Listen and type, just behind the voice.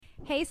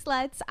Hey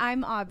sluts,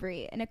 I'm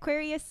Aubrey, an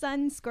Aquarius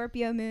sun,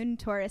 Scorpio moon,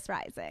 Taurus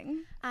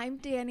rising. I'm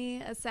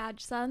Danny, a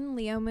Sag sun,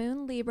 Leo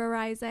moon, Libra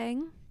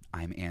rising.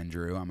 I'm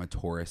Andrew. I'm a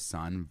Taurus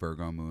sun,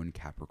 Virgo moon,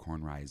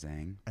 Capricorn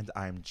rising. And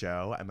I'm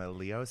Joe. I'm a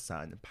Leo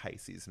sun,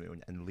 Pisces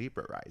moon, and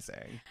Libra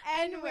rising.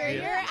 And we're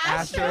your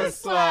Astro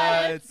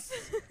Sluts.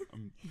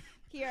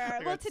 Here.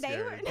 Well,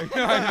 today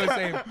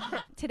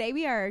today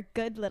we are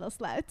good little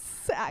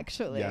sluts,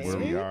 actually. Yes,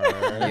 we are.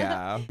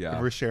 Yeah.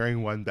 We're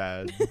sharing one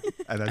bed,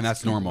 and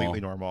that's normal.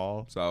 Completely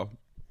normal. So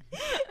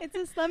It's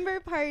a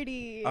slumber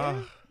party.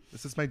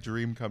 This is my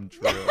dream come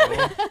true.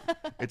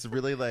 It's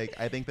really like,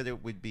 I think that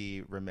it would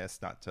be remiss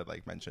not to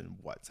like mention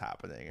what's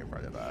happening in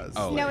front of us.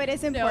 Oh, no, it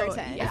is important.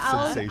 yeah.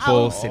 It's sensational.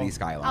 full city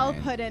skyline. I'll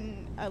put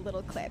in a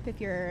little clip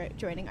if you're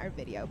joining our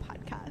video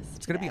podcast.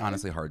 It's gonna be today.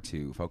 honestly hard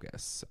to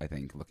focus, I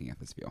think, looking at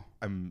this view.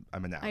 I'm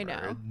enamored. I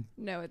know.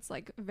 No, it's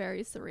like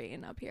very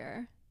serene up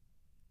here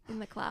in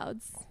the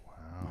clouds.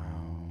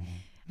 Wow.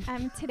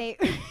 Today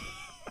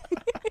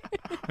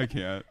I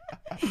can't.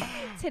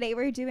 Today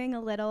we're doing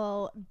a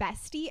little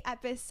bestie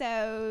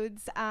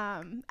episodes.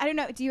 I don't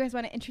know. Do you guys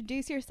want to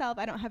introduce yourself?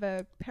 I don't have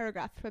a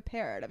paragraph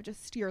prepared of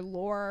just your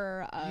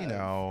lore. You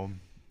know,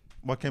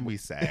 what can we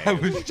say? I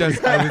was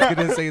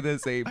gonna say the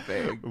same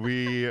thing.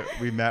 We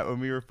met when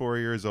we were 4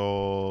 years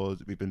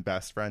old. We've been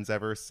best friends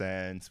ever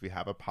since. We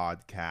have a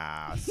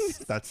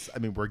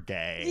podcast. We're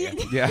gay.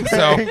 Yeah.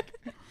 So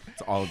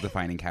it's all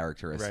defining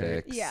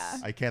characteristics. Right. Yeah.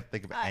 I can't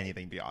think of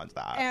anything beyond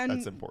that. and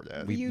That's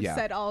important. You Yeah.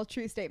 said all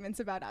true statements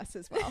about us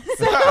as well.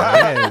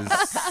 It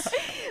is.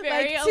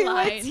 Very like to a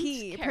aligned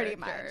T, pretty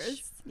much.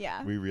 characters.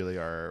 Yeah. We really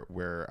are.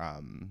 We're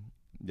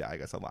I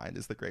guess aligned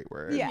is the great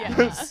word.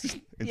 Yeah.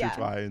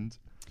 Intertwined.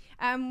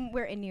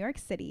 We're in New York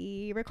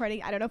City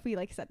recording. I don't know if we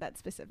said that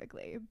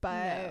specifically,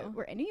 but No.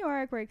 we're in New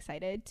York. We're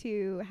excited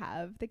to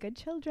have the good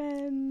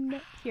children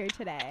here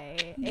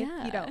today. If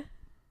Yeah. you don't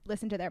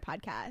listen to their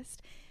podcast,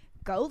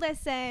 go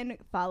listen,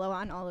 follow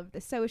on all of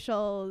the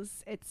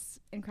socials. It's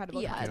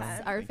incredible Yes,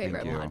 content. our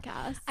favorite you.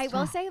 podcast. I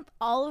will say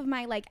all of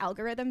my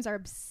algorithms are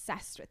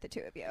obsessed with the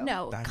two of you.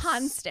 No, That's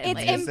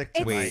constantly. music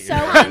to my It's ears. so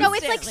no,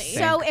 it's like Constantly.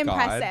 so Thank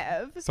God.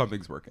 impressive.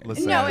 Something's working.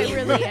 Listen, No, it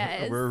really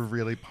is. We're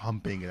really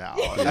pumping it out.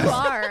 You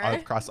are.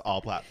 Across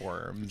all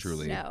platforms.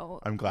 Truly. No.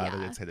 I'm glad that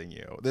yeah. it's hitting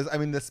you.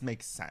 This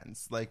makes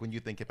sense. Like when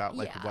you think about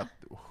Yeah.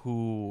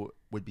 who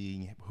would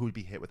be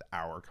hit with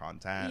our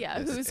content. Yeah,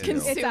 this who's is-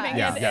 consuming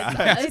Yeah. it?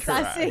 Yeah. It's It's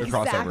us us. The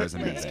crossover is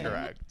exactly. That's amazing.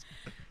 correct.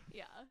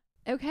 Yeah.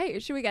 Okay,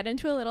 should we get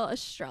into a little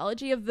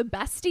astrology of the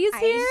besties I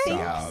here? think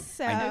Yeah.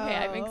 so. Okay,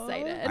 I'm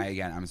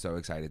excited. I'm so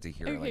excited to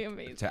hear, Okay,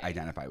 amazing. to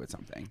identify with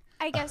something.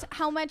 I guess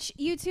how much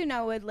you two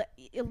know with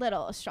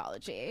little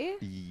astrology.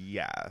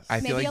 Yes. I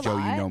feel Maybe like a Joe,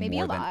 you lot, know maybe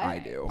more a than lot. I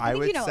do. I think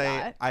would you know a say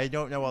lot. I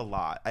don't know a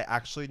lot. I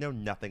actually know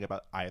nothing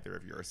about either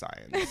of your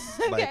signs.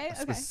 Okay.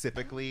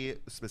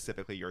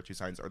 Specifically your two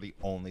signs are the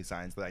only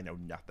signs that I know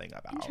nothing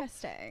about.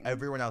 Interesting.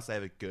 Everyone else I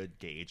have a good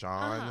gauge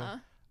on. Uh-huh.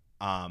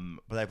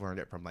 But I've learned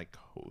it from like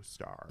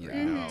co-star. Yeah.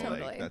 You know,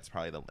 Totally. like that's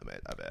probably the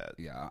limit of it.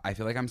 Yeah, I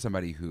feel like I'm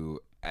somebody who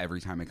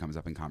every time it comes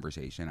up in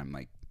conversation, I'm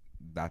like,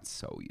 that's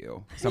so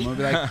you. Someone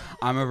will be like,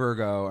 I'm a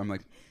Virgo. I'm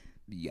like,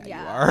 yeah. You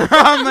are.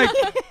 I'm like,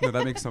 no,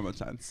 that makes so much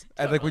sense.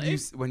 And like when you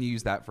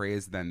use that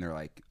phrase, then they're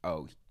like,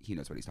 oh, he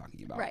knows what he's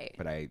talking about. Right.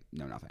 But I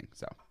know nothing.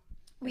 So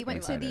We I'm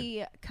went to excited.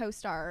 the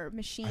co-star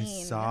machine.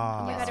 I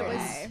saw. Oh my god, it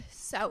yesterday. was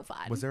so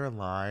fun. Was there a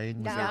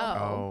line? Was No. there,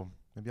 oh,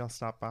 maybe I'll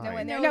stop by. No,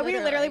 No, no, we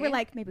literally literally. were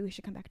like, maybe we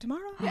should come back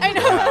tomorrow. I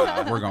know.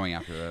 yeah, we're going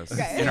after this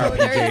Okay. in our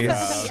There is-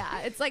 PJs. yeah,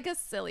 it's like a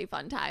silly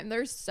fun time.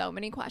 There's so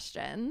many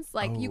questions.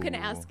 Like you can Oh.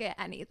 ask it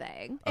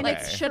anything. And Like,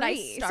 it's should I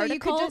free, start so a you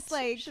could cult? just,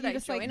 like- should you I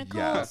just, join like- a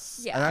cult?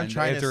 Yes. Yeah. And I'm And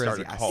trying the to answer start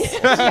is a yes.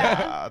 cult.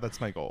 Yeah. That's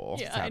my goal.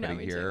 Yeah, It's I know,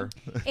 happening me here.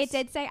 It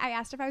did say, I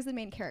asked if I was the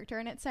main character,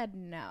 and it said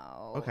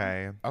no.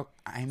 Okay. Oh,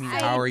 I mean,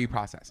 I- how are you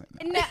processing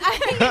that? No,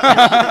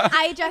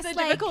 I just It's a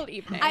like difficult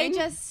evening. I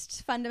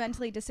just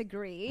fundamentally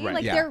disagree. Right.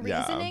 Like Yeah. their Yeah.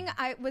 reasoning,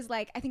 I was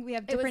like, I think we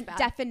have It was different bad.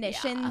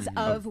 definitions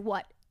Yeah. of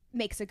what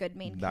makes a good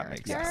main That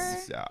character. makes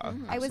sense. Yeah.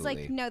 I was like,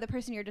 Absolutely. no, the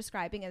person you're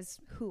describing is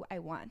who I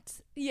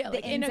want. yeah, The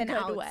like ins in a and good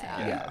outs way.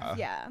 of. Yeah.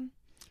 Yeah.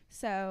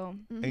 So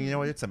And you know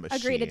what? It's a machine.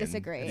 Agree to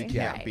disagree. You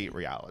can't Right. beat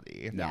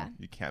reality. No. Yeah.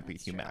 You can't beat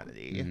That's true.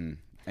 humanity. Mhm.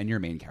 And your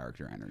main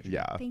character energy.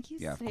 Yeah. thank you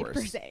Yeah, of for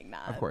course. saying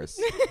that. Of course.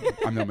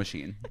 I'm no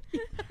machine.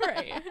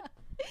 Right.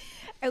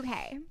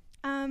 Okay.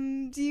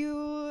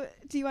 Do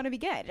you want to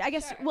begin? I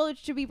guess. Sure. Well,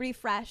 should we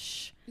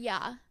refresh?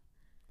 Yeah.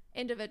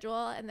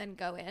 Individual and then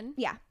go in.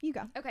 Yeah, you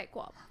go. Okay,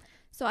 cool.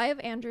 So I have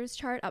Andrew's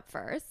chart up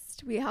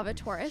first. We have a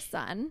Taurus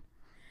sun,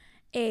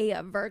 a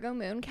Virgo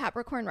moon,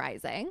 Capricorn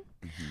rising.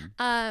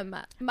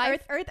 My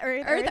Earth.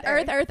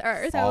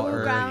 So All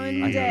earthy.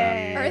 grounded.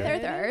 I know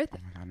that. Earth. Oh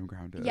my God, I'm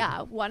grounded.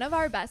 Yeah, one of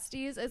our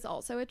besties is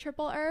also a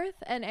triple Earth,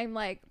 and I'm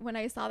like, when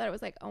I saw that, I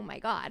was like, oh my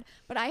god.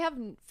 But I have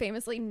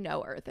famously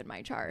no Earth in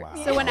my chart,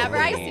 Wow. so whenever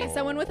I see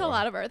someone with a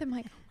lot of Earth, I'm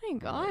like, oh my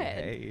god.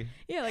 Hey.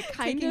 Yeah, like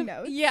kind Taking of.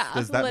 notes. Yeah,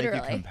 Does that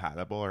literally. make you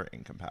compatible or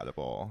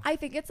incompatible? I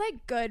think it's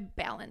like good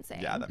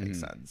balancing. Yeah, that makes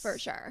Mhm. sense. for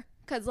sure.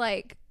 Because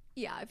like,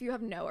 yeah, if you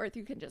have no Earth,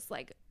 you can just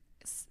like,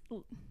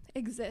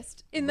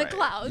 exist in the Right.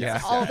 clouds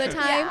Yeah. all the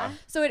time. Yeah.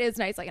 So it is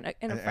nice, like in a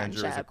And Andrew is a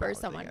friendship or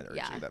grounding someone. energy,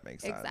 Yeah, that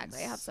makes exactly.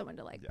 sense. Have someone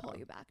to like Yeah. pull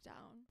you back down.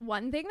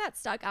 One thing that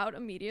stuck out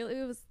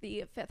immediately was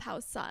the 5th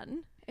house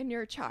sun in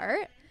your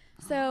chart.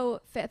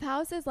 So 5th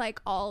house is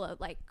like all of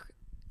like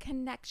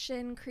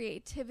connection,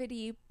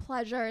 creativity,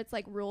 pleasure. It's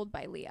like ruled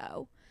by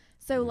Leo.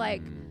 So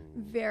like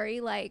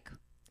very like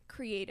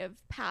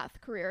creative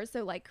path career.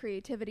 So like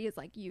creativity is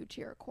like you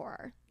to your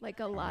core. Like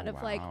a lot of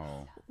like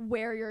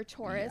where your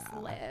Taurus Yeah.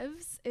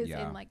 lives is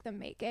Yeah. in like the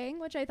making,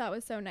 which I thought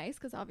was so nice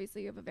because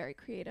obviously you have a very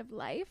creative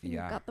life and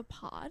Yeah. you've got the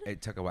pod.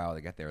 It took a while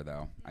to get there,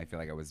 though. I feel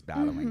like I was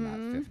battling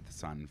that 5th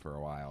sun for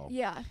a while.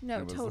 Yeah, no,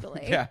 It was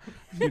totally. yeah,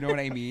 you know what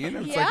I mean?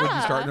 It's like when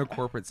you start in Yeah. a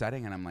corporate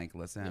setting, and I'm like,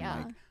 listen,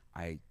 Yeah.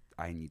 like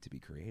I need to be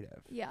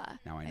creative. Yeah.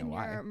 Now I know and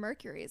why. your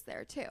Mercury is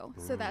there too.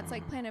 So that's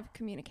like planet of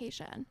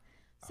communication.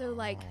 So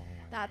like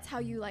that's how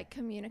you like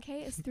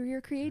communicate is through your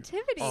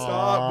creativity. Wait, Isn't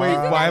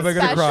why it am I gonna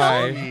special?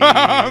 cry?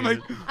 I'm like,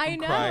 I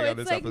know, crying on it's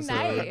this like episode.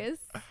 nice.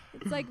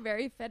 It's like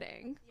very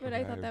fitting. But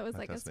I thought Okay, that was that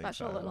like a does make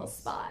special little sense.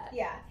 spot.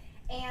 Yeah.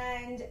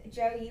 And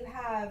Joe, you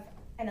have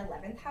an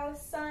 11th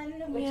house sun,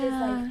 which is Yeah.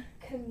 like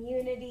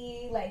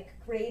community, like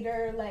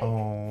greater, like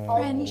Oh.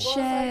 all people. So I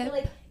Friendship. feel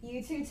like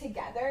you two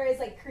together is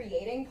like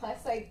creating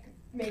plus like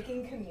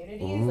making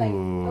communities. Like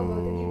how both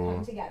of you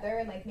come together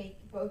and like make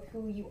both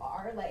who you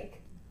are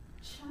like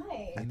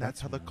shine. And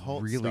that's how the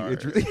cult really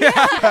starts. interesting.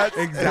 Yeah,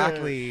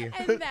 exactly.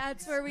 And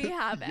that's where we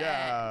have it.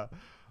 Yeah.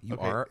 You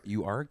Okay.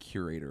 you are a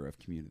curator of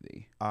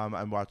community.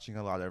 I'm watching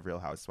a lot of Real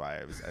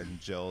Housewives, and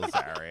Jill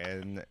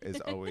Zarin is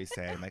always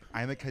saying like,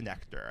 "I'm a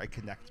connector. I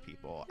connect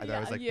people," and I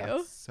was Yeah, like, you.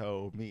 "That's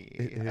so me.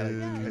 It I like is. to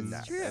Yeah, connect.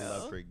 it's true. I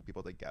love bringing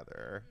people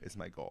together. Is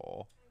my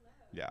goal."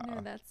 Yeah.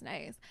 No, that's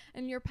nice.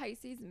 And your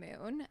Pisces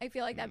moon, I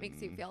feel like that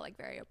makes you feel like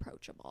very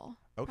approachable.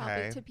 Okay.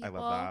 Probably to people. I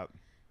love that.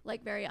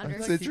 Like very That's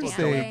understanding.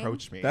 interesting.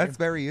 Approach me. That's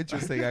very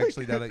interesting,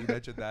 actually. Now that you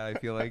mentioned that, I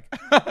feel like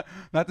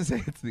not to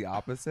say it's the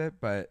opposite,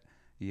 but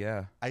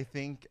yeah. I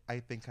think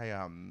I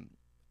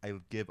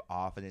give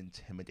off an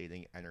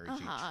intimidating energy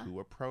Uh-huh. to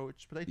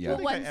approach, but I Yeah. feel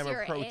But like I am once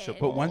you're in. approachable.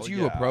 But once you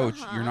yeah.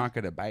 approach, Uh-huh. you're not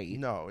gonna bite.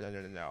 no.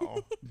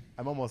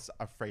 I'm almost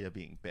afraid of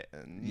being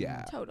bitten.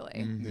 Yeah. Totally.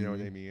 You know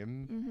what I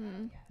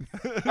mean?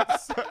 Mm-hmm.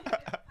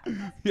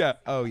 Yeah.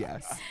 Oh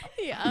yes.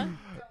 Yeah.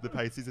 The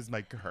Pisces is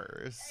my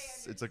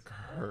curse. It's a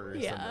curse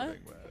Yeah. I'm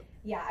living with.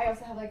 Yeah, I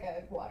also have like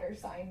a water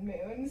sign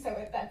moon,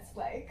 so that's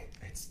like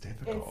It's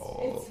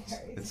difficult. It's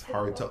very It's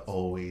hard to difficult.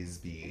 always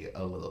be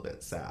a little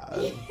bit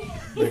sad.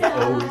 Like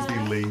always be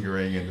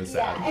lingering in the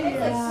yeah, sadness. and it's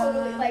like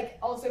totally like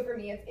also for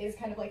me it is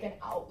kind of like an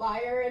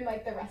outlier, and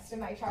like the rest of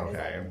my chart is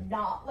Okay. like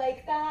not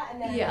like that,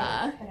 and then Yeah.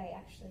 I'm like, but I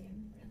actually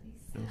am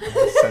really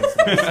sad.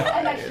 Sensitive I'm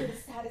side. actually the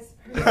saddest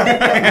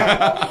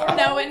person.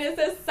 No one is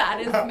as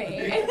sad as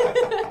me.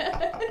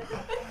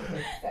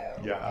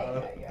 So,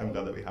 Yeah, I'm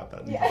glad that we have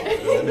that. Yeah.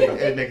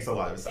 It makes a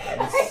lot of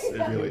sense.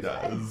 It really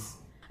does.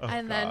 Oh,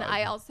 And then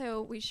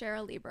God. we share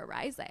a Libra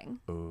rising.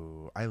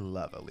 Ooh, I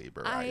love a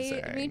Libra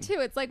rising. Me too.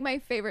 It's like my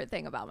favorite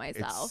thing about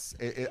myself.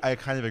 I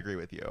kind of agree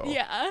with you.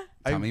 Yeah.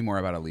 Tell me more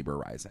about a Libra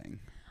rising.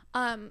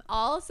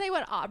 I'll say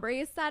what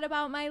Aubrey said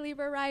about my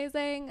Libra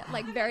rising.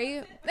 Like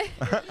very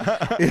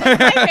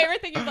my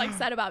favorite thing you've like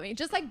said about me.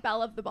 Just like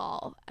belle of the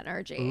ball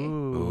energy.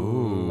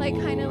 Ooh. Like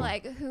kind of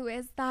like who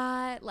is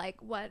that? Like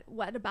what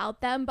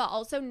about them? But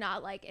also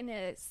not like in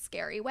a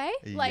scary way.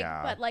 Like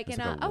Yeah. but like It's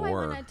in like a a I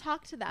lure. want to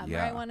talk to them or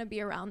Yeah. I want to be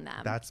around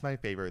them. That's my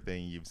favorite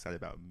thing you've said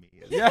about me.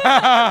 Yeah.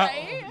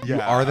 Right? You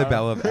are the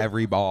belle of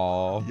every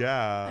ball.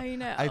 Yeah. I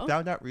know. I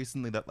found out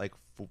recently that like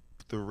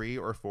 3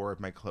 or 4 of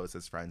my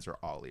closest friends are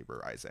all Libra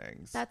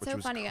risings. That's which so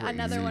was funny. crazy.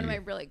 Another one of my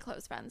really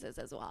close friends is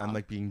as well. I'm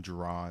like being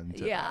drawn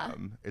to Yeah.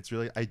 them. It's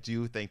really, I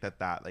do think that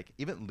like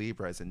even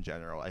Libras in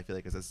general, I feel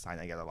like is a sign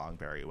I get along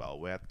very well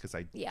with because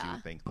I Yeah.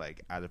 do think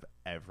like out of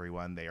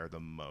everyone, they are the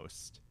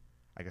most,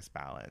 I guess,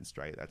 balanced,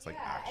 right? That's like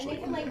yeah, and actually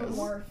they can what like it is.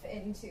 morph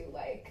into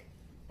like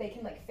they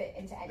can like fit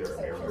into any They're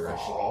social mirror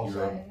ball.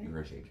 situation.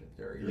 You're a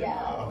shapeshifter.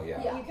 Yeah.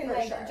 Yeah. You can for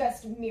like sure.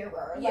 just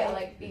mirror, Yeah, like,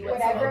 like, be what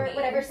whatever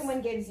someone needs.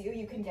 someone gives you,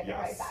 you can give it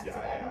right back to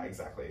them.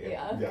 exactly.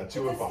 Yeah. Yeah, It's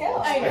two a of skill.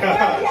 balls. I know.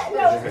 Yeah,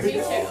 no, Me too.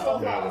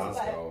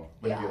 Yeah.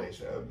 but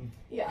Manipulation.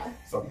 yeah.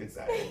 Some could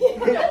say.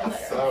 Yeah.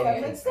 So,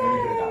 Let's say.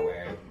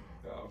 way.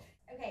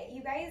 Okay,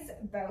 you guys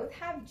both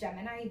have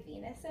Gemini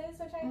Venuses,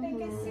 which I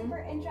think is super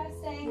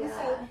interesting.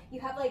 Yeah. So you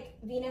have like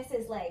Venus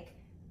is like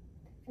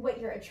what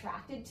you're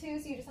attracted to,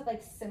 so you just have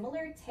like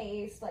similar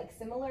taste, like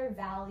similar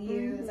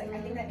values. Like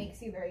I think that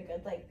makes you very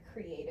good like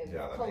creative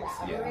Yeah, that makes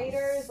sense.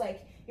 collaborators.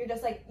 Like you're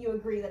just like you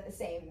agree that the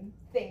same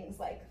things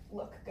like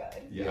look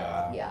good.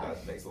 Yeah. Yeah.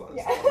 That makes a lot of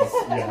Yeah.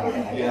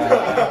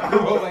 sense.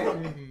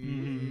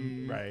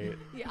 Right.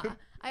 Yeah.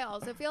 I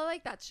also feel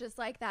like that's just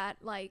like that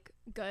like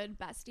good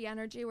bestie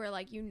energy where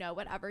like you know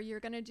whatever you're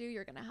gonna do,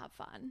 you're gonna have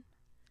fun.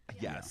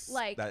 Yes.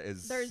 Like That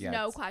is. there's Yeah, no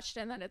it's-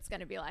 question that it's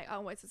gonna be like,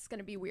 oh, is this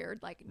gonna be weird?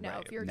 Like no,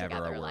 Right. if you're Never a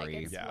together, like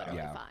worry. it's Yeah. literally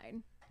Yeah.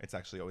 fine. It's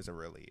actually always a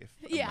relief.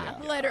 Yeah,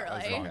 As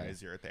literally. long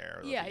as you're there.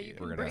 it'll Yeah, be- you We're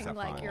can gonna bring have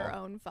like fun. your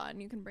own fun.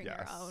 You can bring your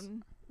Yes.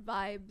 own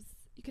vibes.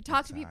 you could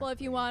talk to people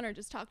if you Exactly. want, or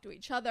just talk to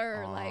each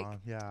other, or like,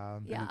 yeah.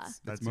 yeah.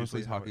 That's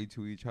mostly usually how talking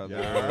to each other.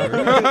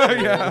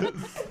 Yeah.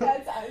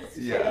 That's us.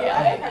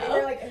 Yeah.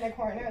 We're like in the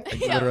corner.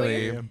 Yeah,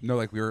 Literally, no,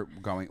 like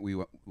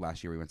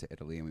last year we went to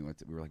Italy and we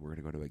were like, we're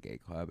gonna go to a gay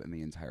club, and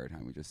the entire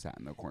time we just sat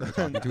in the corner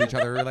talking to each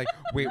other. We were like,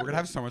 wait, we're gonna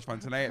have so much fun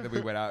tonight, and then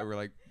we went out and we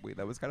were like, wait,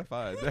 that was kind of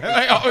fun. Like,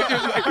 oh,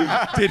 just,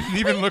 like, didn't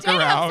even look did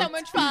around. have so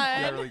much fun.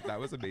 Yeah, we're like, that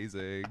was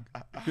amazing.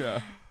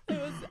 Yeah. It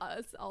was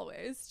us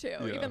always too.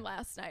 Yeah. Even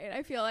last night,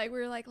 I feel like we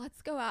were like,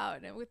 let's go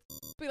out, and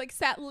we like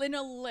sat in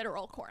a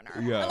literal corner,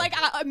 Yeah. like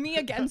me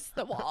against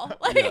the wall.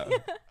 Like, Yeah.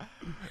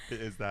 It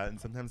is that, and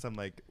sometimes I'm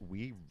like,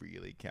 we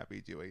really can't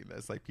be doing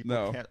this. Like, people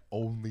No. can't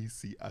only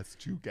see us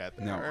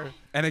together. No.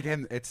 And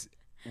again,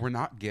 we're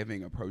not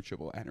giving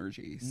approachable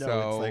energy. No,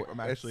 so it's like, I'm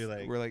actually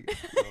like, we're like,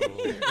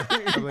 oh.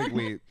 I'm like,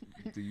 wait,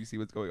 do you see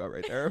what's going on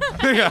right there?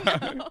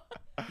 yeah.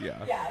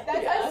 Yeah. Yeah,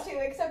 that's us too,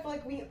 except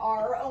like we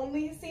are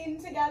only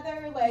seen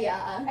together, like,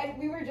 Yeah. and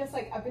we were just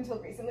like up until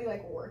recently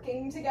like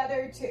working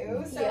together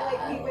too, so Yeah.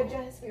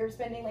 like we were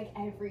spending like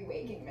every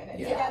waking minute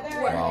Yeah.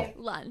 together. Work, and, like,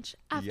 lunch,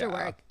 after Yeah.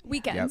 work,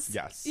 weekends.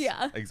 Yes.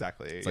 Yeah.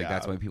 Exactly. It's like yeah.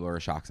 that's when people are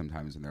shocked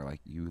sometimes and they're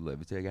like, you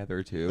live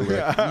together too?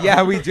 We're like,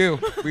 yeah, we do.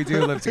 We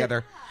do live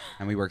together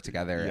and we work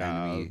together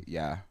and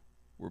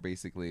we're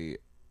basically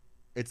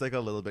It's like a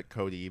little bit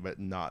Cody, but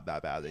not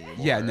that bad anymore.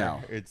 Yeah, no.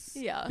 It's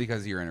Yeah.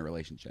 because you're in a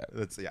relationship.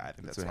 I think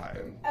that's what fine.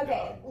 happened.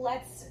 Okay,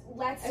 let's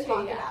Okay,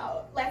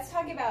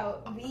 talk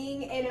about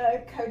being in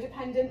a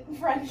codependent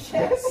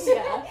friendship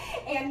Yeah.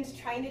 and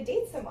trying to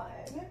date someone.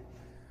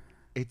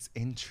 It's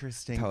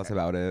interesting. Tell us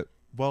about it.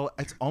 Well,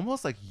 it's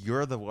almost like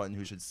you're the one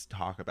who should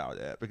talk about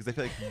it, because I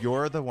feel like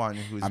you're the one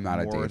who's I'm not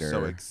a more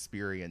so dater.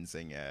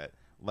 experiencing it.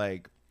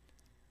 Like,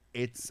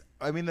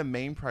 the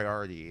main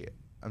priority.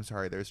 I'm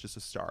sorry, there's just a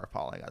star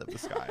falling out of the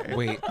sky.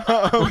 Wait,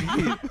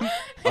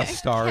 a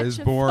star is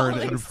Catch a born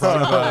falling in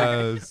front of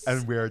us.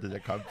 And where did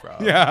it come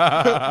from?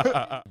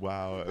 Yeah.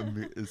 Wow,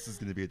 this is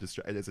going to be it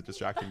is a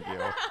distracting view.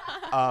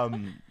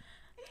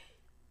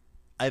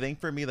 I think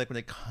for me, like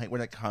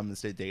when it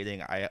comes to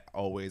dating, I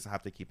always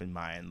have to keep in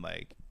mind,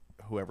 like,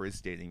 whoever is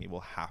dating me will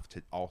have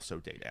to also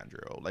date Andrew.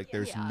 Like,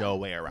 there's Yeah. no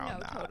way around No,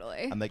 that.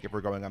 totally. And like, if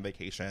we're going on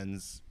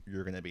vacations,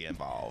 you're going to be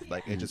involved.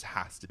 Like, it just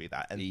has to be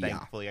that. And Yeah.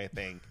 thankfully, I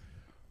think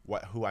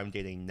who I'm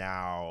dating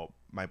now,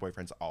 my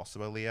boyfriend's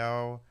also a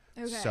Leo.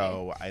 Okay.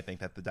 So I think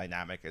that the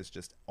dynamic is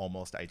just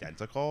almost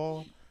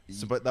identical.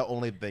 So, but the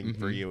only thing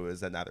for you is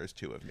that now there's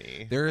two of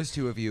me. There is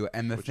two of you,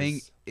 and the Which thing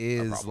is a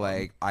is, problem.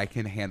 like, I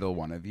can handle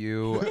one of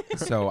you,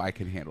 so I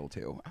can handle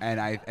two. And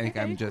I think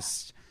I'm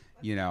just,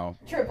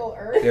 Triple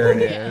Earth. there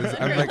it is.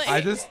 I'm like,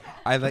 Really?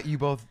 I let you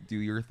both do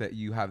your thing.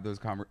 You have those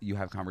you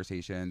have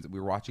conversations. We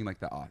were watching like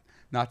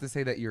not to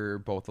say that you're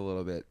both a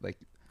little bit like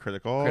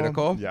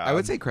Critical. Yeah. I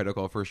would say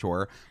critical for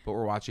sure, but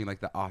we're watching like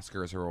the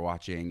Oscars or we're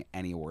watching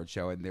any award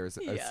show and there's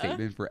a Yeah.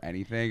 statement for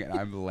anything and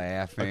I'm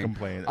laughing. A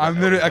complaint I'm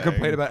about literally a everything.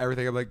 complaint about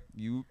everything. I'm like,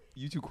 you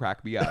two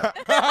crack me up.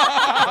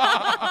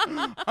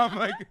 I'm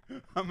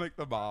like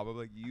the mom. I'm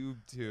like, you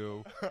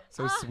two,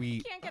 so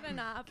sweet. Can't get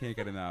enough. Can't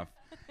get enough.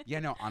 Yeah,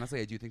 no, honestly,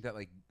 I do think that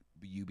like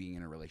you being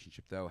in a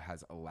relationship though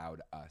has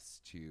allowed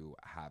us to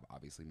have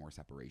obviously more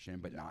separation,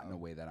 but not in a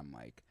way that I'm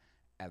like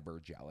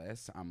ever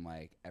jealous. I'm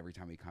like, every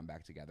time we come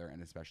back together,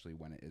 and especially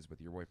when it is with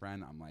your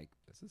boyfriend, I'm like,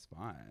 this is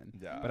fun.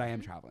 Yeah. But I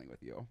am traveling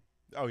with you.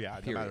 Oh yeah,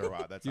 no Period. matter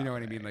what. That's You know what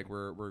I mean? happening. Like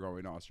we're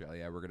going to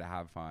Australia. We're gonna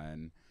have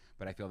fun.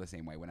 But I feel the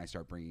same way when I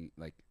start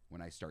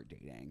when I start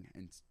dating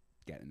and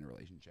get in a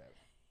relationship.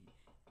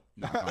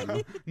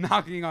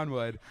 Knocking on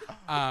wood.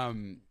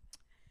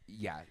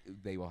 Yeah,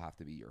 they will have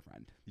to be your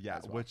friend. Yeah,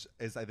 as well. which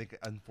is, I think,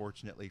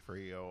 unfortunately for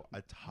you,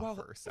 a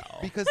tougher sell.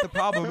 Because the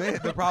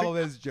problem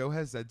is Joe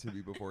has said to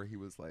me before, he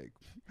was like,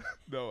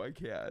 no, I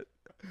can't.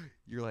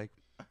 You're like,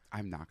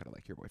 I'm not gonna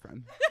like your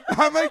boyfriend.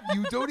 I'm like,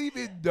 you don't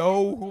even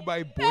know who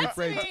my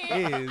boyfriend me.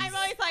 is. I'm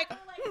always like,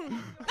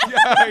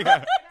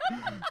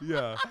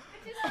 yeah.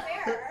 Which is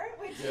fair.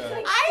 Which Yeah. is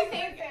like I super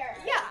think, fair.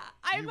 yeah.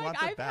 I'm You like, want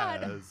the I've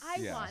had, best. I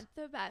Yeah. want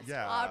the best.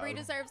 Yeah. Aubrey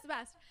deserves the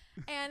best.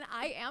 And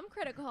I am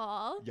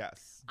critical.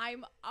 Yes.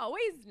 I'm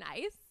always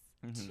nice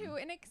Mhm. to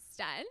an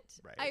extent.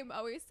 Right. I'm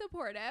always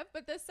supportive.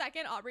 But the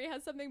second Aubrey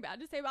has something bad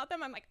to say about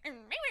them, I'm like, Yeah.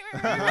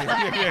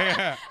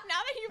 now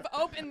that you've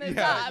opened this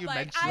Yeah, up, you like,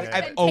 mentioned I've it.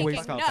 been I've always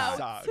taking felt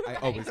notes. that. I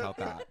always felt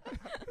that.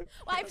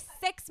 Well, I have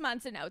 6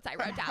 months of notes I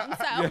wrote down.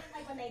 So Yeah.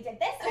 Like when they did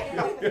this, I didn't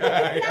like when they did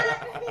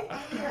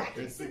that. You're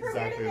acting It's super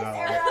exactly weird in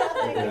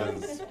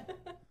that. this era.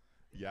 It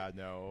Yeah,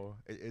 no,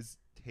 it is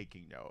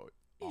taking note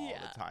all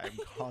Yeah. the time,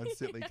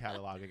 constantly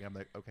cataloging. I'm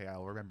like, okay,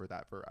 I'll remember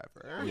that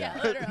forever.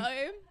 yeah,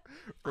 literally.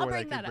 For I'll when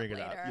I bring can that bring up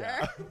it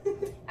later. up.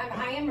 Yeah.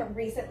 I am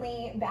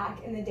recently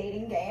back in the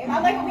dating game.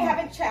 I'm like, we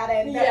haven't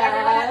chatted, but Yeah.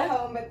 everyone at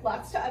home with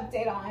lots to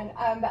update on.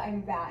 But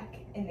I'm back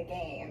in the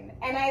game,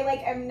 and I like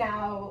am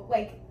now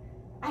like,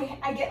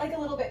 I get like a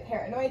little bit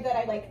paranoid that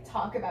I like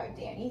talk about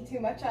Danny too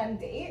much on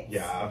dates.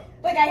 Yeah.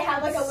 Like I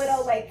have like a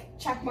little like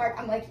check mark.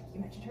 I'm like, you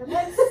mentioned her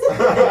once.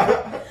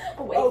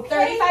 Wait, Okay.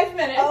 35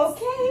 minutes.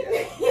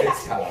 Okay.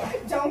 It's tough.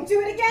 Don't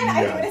do it again.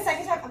 I do it a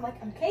second time. I'm like,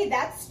 okay,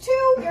 that's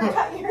two.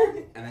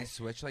 You're. And I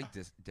switch like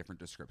different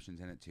descriptions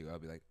in it too. I'll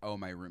be like, oh,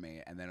 my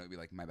roommate, and then it'll be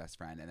like my best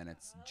friend, and then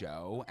it's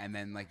Joe, and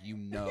then like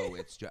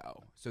it's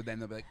Joe. So then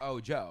they'll be like, oh,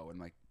 Joe, and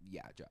like,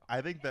 yeah, Joe.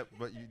 I think that,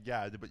 but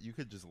you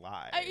could just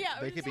lie. Yeah, I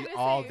they was could be just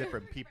all gonna say.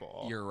 different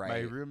people. You're right. My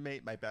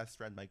roommate, my best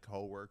friend, my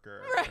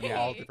coworker, Right.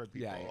 all different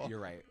people. Yeah, you're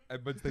right.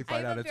 But they I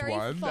find have out a it's very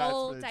one.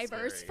 full, That's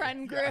diverse scary.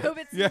 friend Yeah. group.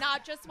 It's Yeah.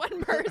 not just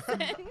one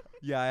person.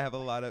 Yeah, I have a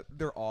lot of.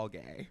 They're all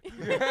gay.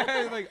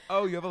 Like,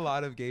 oh, you have a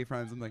lot of gay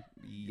friends. I'm like,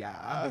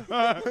 yeah,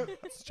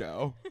 it's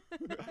Joe.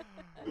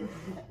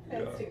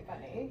 That's too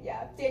funny.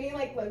 Yeah. Danny,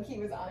 like, low-key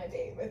was on a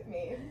date with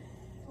me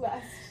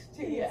last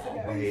 2 weeks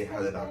ago. Wait,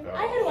 how did that go?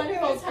 I had a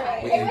wonderful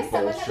time. Wait, It you was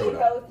someone both that we showed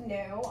up. both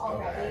knew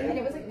already, Okay. and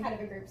it was like kind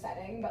of a group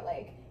setting. But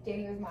like,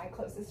 Danny was my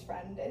closest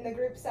friend in the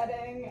group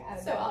setting, and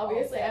So then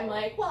obviously, also- I'm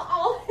like, well,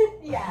 I'll.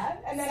 yeah,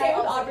 and then Stay I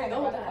with also Aubrey kind the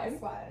of whole went time.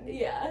 this one.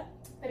 Yeah,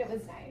 But it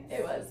was nice.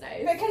 it was nice.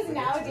 Because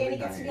now That's really Danny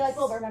gets to be nice. like,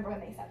 well, remember when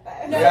they said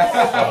that? No,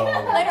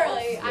 Yeah.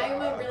 literally, Yeah.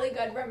 I'm a really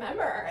good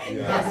rememberer. And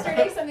Yeah.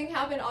 yesterday something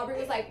happened. Aubrey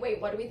was like,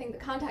 wait, what do we think the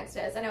context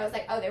is? And I was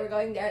like, oh, they were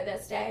going there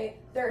this day.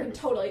 They're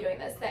totally doing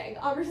this thing.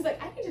 Aubrey was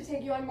like, I need to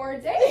take you on more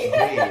dates.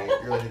 Wait,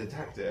 you're like a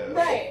detective.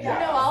 Right. Yeah.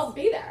 No, I'll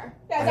be there.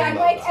 As I I'm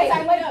love like, that. as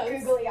I'm like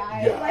Notes. googly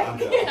eyed, Yeah.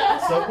 like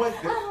Yeah. Someone,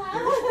 there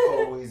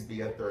should always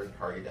be a third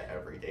party to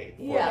every date.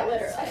 for Yeah, this.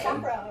 literally. a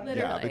chaperone. Literally.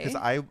 Yeah, because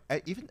I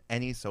even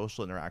any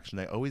social interaction,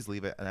 I always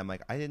leave it, and I'm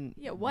like, I didn't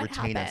Yeah, what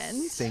retain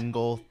happened? a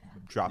single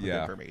drop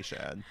Yeah. of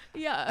information.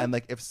 Yeah. And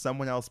like, if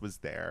someone else was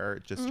there,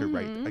 just to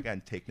write Mhm.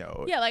 again, take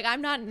note. Yeah, like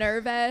I'm not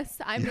nervous.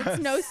 It's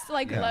no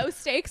like Yeah. low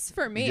stakes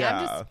for me. I'm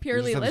Yeah. just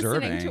purely You're just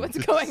listening to observing. what's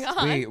going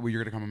on. Wait, well,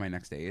 you're gonna come on my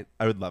next date?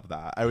 I would love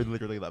that. I would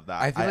literally love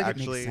that. I feel like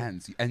actually, it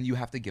makes sense, and you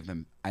have to give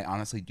them. I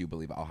honestly do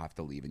believe I'll have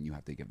to leave, and you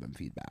have to give them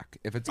feedback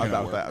if it's gonna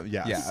About work. that,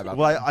 yes. Yeah, about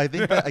well, that. I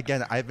think that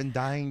again, I've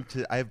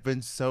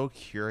been so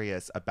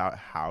curious about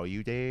how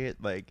you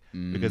date, like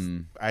because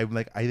I'm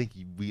like, I think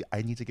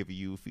I need to give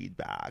you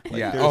feedback. Like,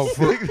 Yeah.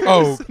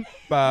 there's-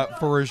 But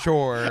for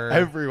sure.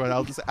 everyone,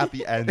 I'll just at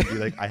the end be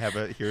like, I have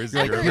a here's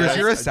Like, your here's list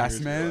your and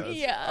assessment. yours.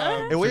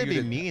 Yeah. It So wouldn't you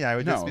be did- mean. I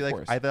would No, just be of like,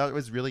 course. I thought it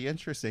was really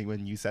interesting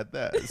when you said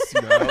this.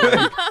 You know,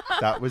 like,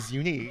 that was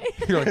unique.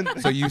 You're like,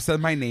 so you said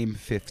my name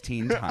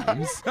 15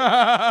 times.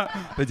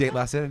 The date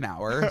lasted an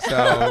hour,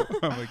 so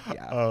I'm like,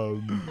 yeah.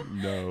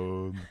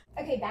 No.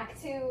 Okay, back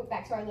to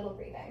our little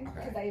breathing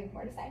Okay. because I have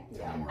more to say.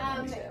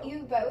 Yeah. You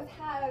both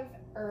have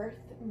Earth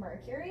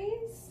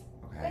Mercuries,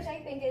 Okay. which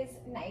I think is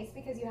nice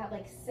because you have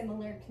like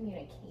similar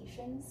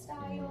communication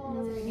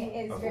styles. I think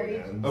it is very.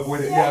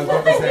 Avoidance. Yeah, I was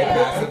about to say Yeah.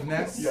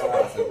 passiveness. Yeah,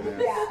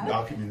 passiveness. Yeah.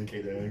 Not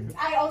communicating.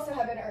 I also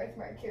have an Earth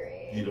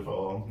Mercury.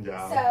 Beautiful.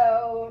 Yeah.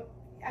 So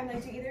I'm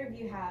like, do either of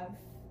you have?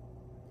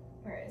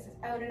 Where is it?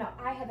 Oh no,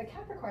 I have a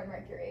Capricorn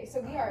Mercury, so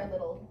we are a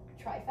little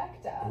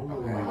trifecta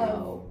Okay.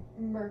 of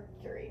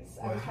Mercuries.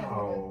 I was trying to think of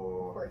a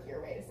Wow.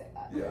 quirkier way to say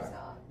that, but Yeah. it's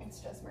not. It's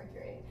just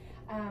Mercury.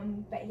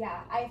 But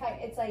yeah, I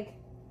find it's like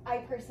I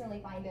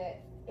personally find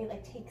it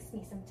like takes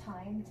me some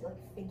time to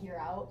like figure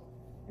out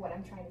what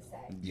I'm trying to say.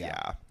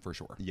 Yeah. For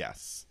sure.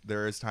 Yes,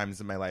 there's times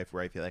in my life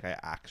where I feel like I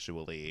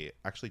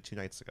actually 2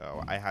 nights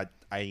ago, I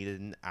needed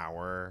an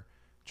hour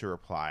to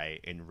reply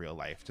in real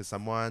life to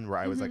someone where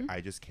I was like,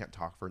 I just can't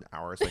talk for an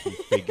hour so I can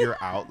figure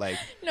out like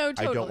No,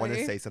 totally. I don't want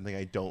to say something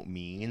I don't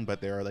mean,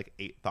 but there are like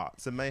 8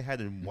 thoughts in my head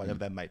and one of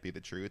them might be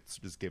the truth. So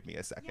just give me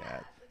a second.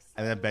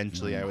 And then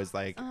eventually I was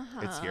like,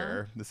 it's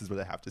here. This is what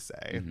I have to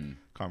say.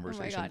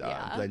 Conversation God, done.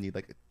 yeah. But I need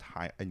like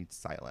I need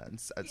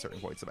silence at certain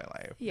points in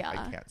my life. Yeah.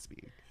 I can't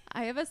speak.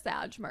 I have a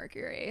Sag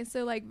Mercury,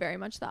 so like very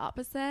much the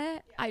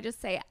opposite. I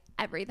just say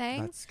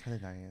everything. That's kind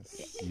of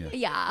nice.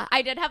 Yeah,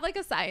 I did have like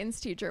a science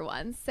teacher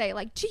once say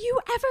like, "Do you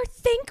ever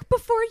think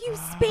before you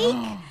speak?"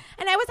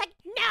 And I was like,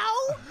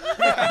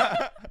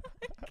 "No."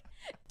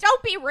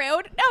 Don't be rude.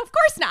 No, of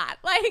course not.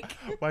 Like,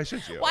 Why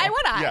should you? Why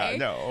would I? Yeah,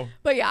 no.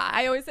 but yeah,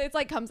 I always say it's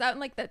like comes out in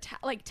like the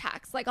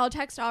text. Like I'll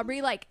text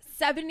Aubrey like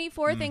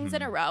 74 things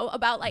in a row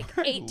about like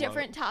 8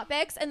 different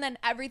topics, and then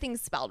everything's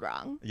spelled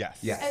wrong. Yes.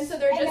 Yes. And so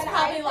they're And just then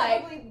probably I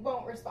like, probably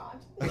won't respond.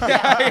 And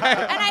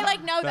I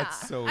like know That's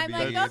that. so I'm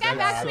like, me. they'll get That's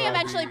back to me so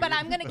eventually, me. but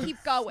I'm gonna keep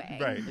going.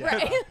 Right.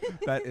 Right.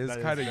 That is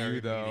That kind of very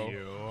you though. me to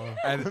you.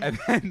 And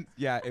then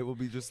yeah, it will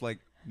be just like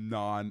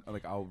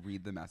like I'll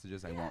read the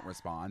messages, I won't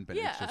respond, but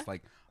it's Yeah. just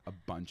like a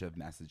bunch of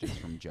messages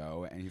from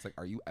Joe, and he's like,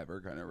 "Are you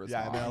ever gonna respond?"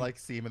 Yeah, and then I like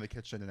see him in the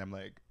kitchen, and I'm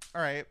like,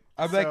 all right.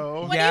 I'm so- like,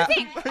 What do yeah, you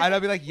think? and I'll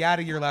be like, "Yeah"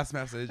 to your last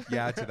message,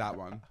 "Yeah" to that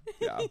one.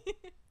 Yeah.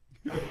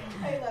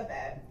 I love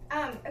it.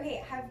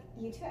 Okay, have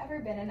you two ever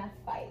been in a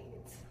fight?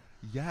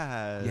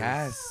 Yes.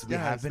 Yes, we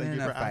have been thank in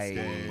you a for fight,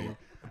 asking.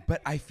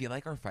 but I feel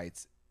like our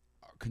fights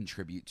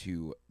contribute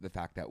to the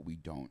fact that we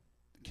don't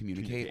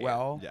communicate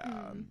well.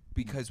 Yeah.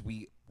 Because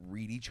we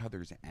read each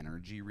other's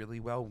energy really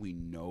well. We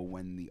know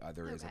when the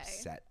other is Okay.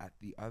 upset at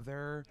the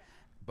other,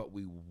 but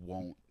we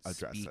won't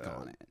Address speak it.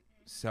 on it.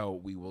 So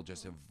we will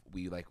just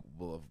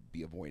will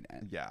be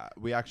avoidant. Yeah,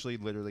 we actually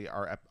literally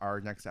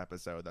our next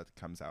episode that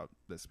comes out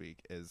this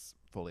week is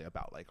fully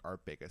about like our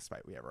biggest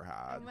fight we ever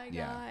had. Oh my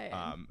Yeah.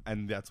 god.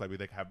 And that's why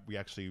we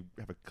actually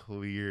have a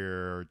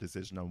clear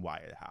decision on why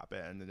it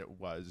happened, and it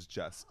was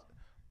just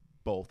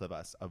both of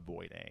us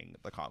avoiding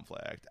the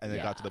conflict, and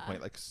it got to the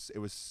point like it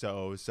was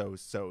so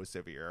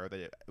severe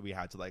that we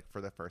had to like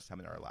for the first time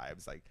in our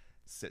lives like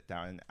sit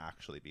down and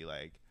actually be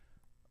like,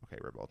 okay,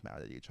 we're both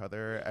mad at each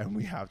other and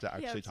we have to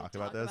actually talk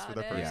about this for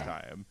the first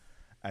time.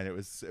 And it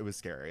was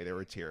scary. There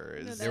were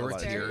tears. No, There were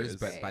was tears,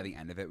 scary. but by the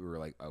end of it, we were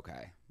like,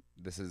 okay,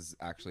 this is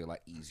actually a lot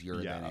easier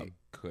than it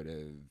could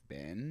have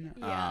been.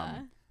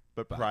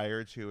 But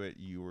prior to it,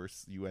 you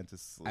went to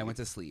sleep. I went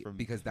to sleep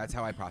because that's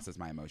how I processed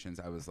my emotions.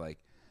 I was like,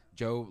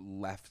 Joe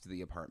left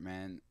the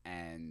apartment,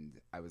 and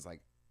I was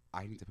like,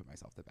 I need to put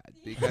myself to bed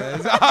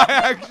because I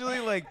actually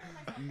like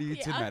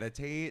need to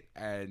meditate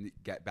and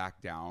get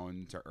back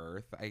down to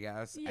earth, I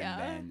guess, and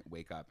then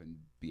wake up and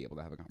be able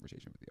to have a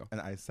conversation with you. And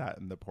I sat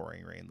in the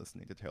pouring rain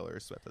listening to Taylor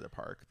Swift at the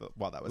park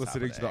while that was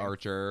listening happening. to the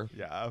Archer.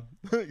 Yeah.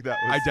 That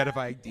was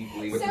Identifying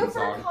deeply with So the for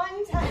song.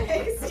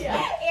 context,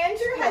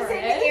 Andrew has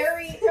an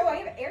Aries. Oh, I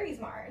have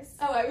Aries Mars.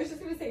 Oh, I was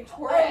just gonna say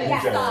Taurus. Oh,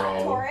 yes.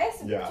 general. Taurus.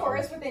 Yeah.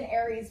 Taurus with an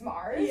Aries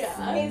Mars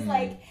Yeah. is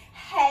like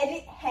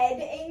head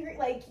angry.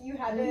 Like you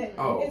have it.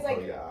 It's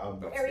like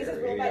that's Aries is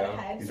scary, ruled by the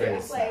head, He's so ready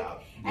to it's like,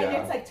 snap. and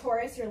it's like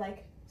Taurus. You're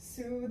like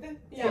soothe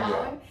Yeah.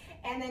 down,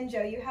 and then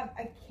Joe, you have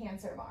a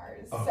Cancer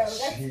Mars. Oh, so that's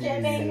jeez.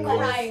 giving like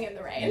Crying in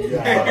the rain.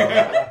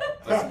 Yeah.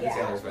 Listen to Yeah.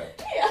 Taylor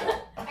Swift. Yeah.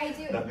 I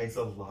do. That makes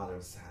a lot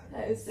of sense.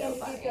 That is so Do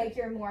you funny. feel like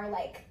you're more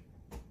like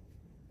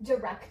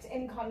direct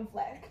in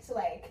conflict,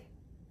 like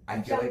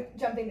I feel like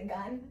jumping the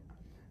gun?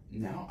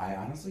 no, I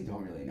honestly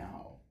don't really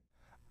know.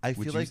 I Would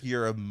feel you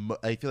like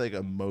I feel like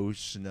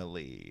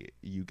emotionally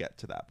you get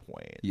to that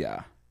point.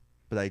 Yeah.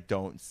 But I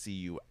don't see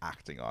you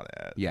acting on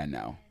it. Yeah,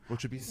 no.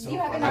 Which would be so You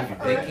have fun. enough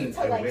I'm earth thinking- to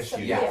I like wish you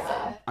submit did.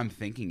 to. I'm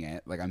thinking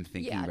it. Like, I'm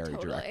thinking Yeah, very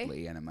totally.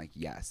 directly, and I'm like,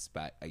 yes,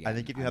 but again, I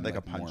think if you had I'm,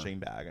 like a more- punching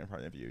bag in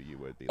front of you, you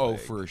would be Oh, like,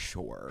 for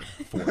sure.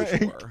 For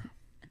sure.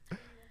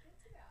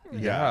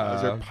 yeah,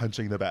 as you're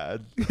punching the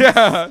bed.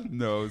 Yeah.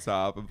 No,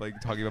 stop. I'm like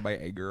talking about my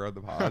anger on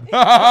the pod.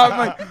 I'm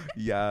like,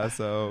 yeah,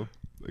 so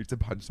like to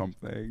punch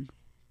something.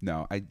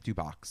 No, I do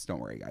box. Don't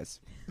worry, guys.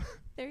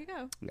 There you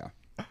go. Yeah.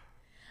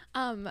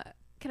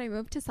 Can I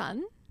move to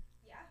Sun?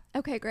 Yeah.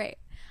 Okay, great.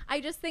 I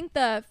just think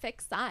the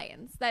fixed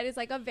signs, that is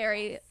like a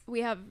very,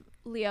 we have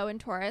Leo and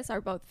Taurus are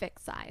both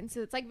fixed signs.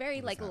 So it's like very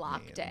What like does that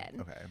locked mean?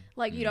 in. Okay.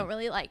 Like you don't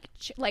really like,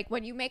 like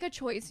when you make a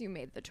choice, you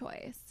made the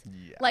choice.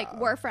 Yeah. Like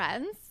we're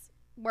friends.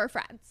 We're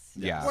friends.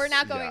 Yeah. We're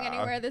not going Yeah.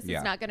 anywhere. This Yeah.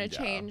 is not going to Yeah.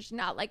 change.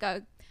 Not like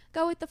a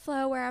go with the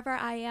flow wherever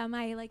I am.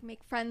 I like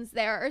make friends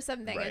there or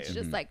something. Right. It's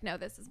just Mhm. like, no,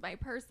 this is my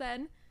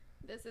person.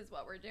 This is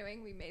what we're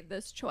doing. We made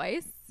this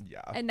choice.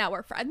 Yeah. And now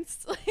we're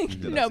friends. Like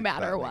Yeah, no That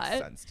matter makes what.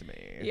 sense to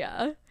me.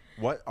 Yeah.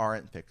 What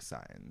aren't fixed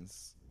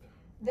signs?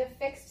 The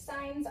fixed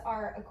signs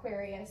are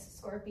Aquarius,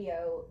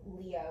 Scorpio,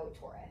 Leo,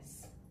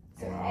 Taurus.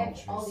 So Wow,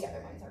 all the other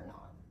interesting. ones are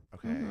not.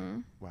 Okay.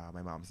 Mhm. Wow,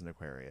 my mom's an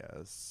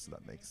Aquarius. So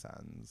that makes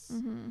sense.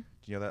 Mm-hmm.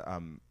 Do you know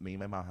that me and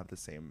my mom have the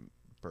same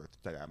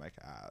birth dynamic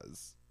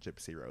as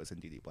Gypsy Rose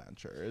and Dee Dee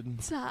Blanchard?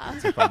 It's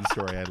a fun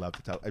story I love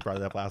to tell. I brought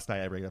it up last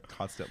night. I bring it up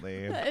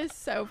constantly. That is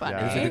so funny.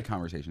 It was a Yeah. good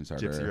conversation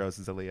starter. Gypsy Rose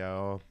is a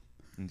Leo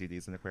and Dee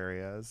Dee's an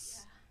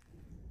Aquarius.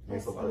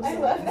 Makes a lot of I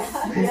sense. love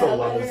that. Makes a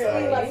lot of He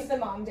sense. loves the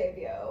mom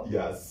debut.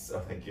 Yes. Oh,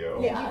 thank you.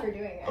 Thank you for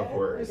doing it. Of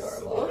course.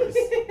 Adorable. Of course.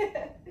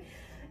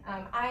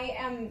 I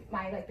am,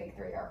 my like big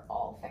three are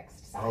all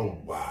fixed signs. Oh,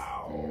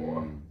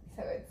 wow.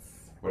 So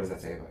it's What does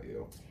that say about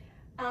you?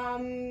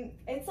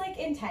 it's like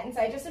intense.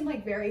 I just am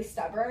like very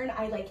stubborn.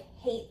 I like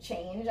hate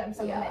change. I'm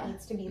someone that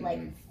needs to be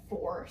like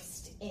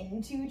forced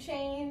into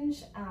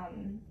change.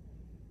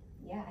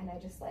 Yeah, and I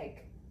just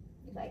like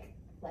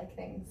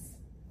things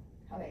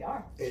how they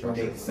are. It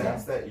makes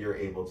sense that you're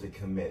able to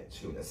commit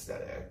to an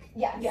aesthetic.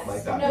 Yes.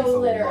 Like that No, makes a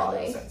lot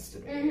literally. of sense to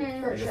me.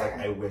 Mhm, for It's sure. like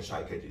I wish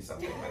I could do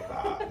something like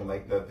that. And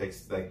like the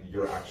fixed, like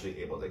you're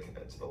actually able to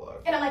commit to the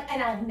look. And I'm like,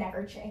 and I'll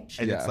never change.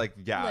 And Yeah. it's like,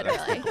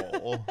 that's the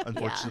goal.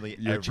 Unfortunately,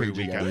 You're every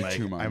changing week I'm every like,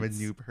 2 I'm a months.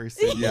 new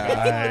person. Yeah.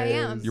 That's how I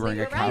am. You're wearing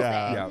a Libra cowl.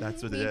 rising. Yeah,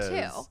 that's what Me it is.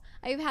 too.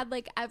 I've had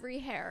like every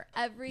hair,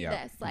 every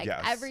Yeah. this, like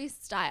Yes. every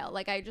style.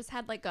 Like I just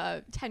had like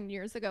a 10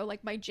 years ago,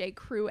 like my J.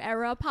 Crew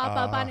era pop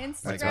up on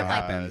That's Instagram. what Like,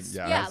 happens.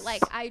 yeah,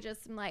 like I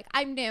just am like,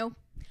 I'm new.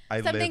 I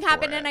Something live for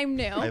happened it. and I'm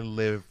new. I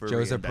live for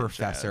Joe's a reinvention.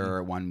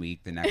 professor one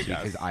week, the next week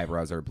Yes. his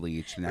eyebrows are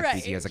bleached, the next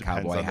week he Right. has a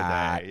Depends cowboy on the day,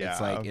 hat. yeah.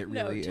 It's like it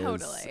No, really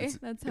totally. is.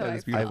 That's yeah, how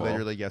it's I I beautiful.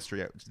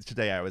 literally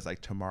today I was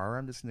like, tomorrow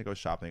I'm just gonna go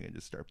shopping and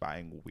just start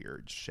buying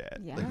weird shit.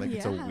 Yeah. Like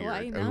it's a Yeah,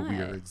 why weird, not?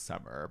 weird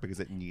summer because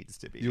it needs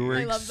to be. You were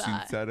wearing love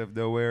suits that. out of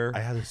nowhere. I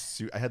had a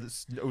suit. I had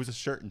this. It was a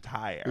shirt and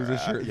tie era. It was a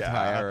shirt and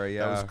tie era, That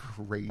yeah. was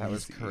crazy. That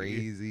was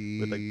crazy.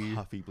 With like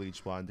puffy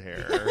bleach blonde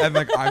hair. And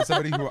like I'm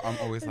somebody who I'm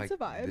always like, a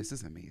vibe. this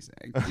is amazing.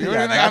 You know what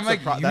I mean? Like, that's I'm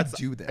like, the you that's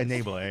do this.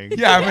 enabling.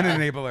 Yeah, I'm an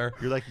enabler.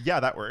 You're like, yeah,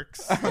 that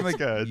works. I'm That's like,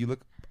 good. you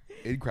look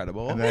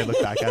incredible. And then I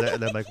look back at it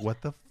and I'm like,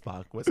 what the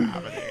fuck was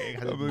happening?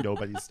 How did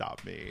nobody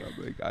stop me?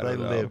 I'm like, But I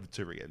lived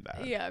to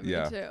reinvent. Yeah, me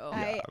Yeah. too.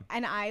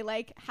 I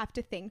like have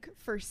to think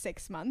for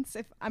 6 months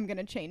if I'm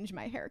gonna change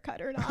my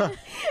haircut or not,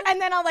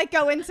 and then I'll like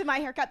go into my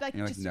haircut like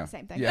You're just like, do no. the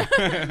same thing.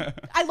 Yeah.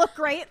 I look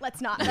great.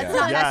 Let's not Yeah.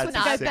 mess with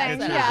the good thing.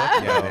 signature Yeah.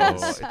 look, Yeah, though. it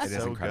is. It's It is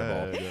so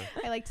incredible. good.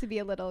 I like to be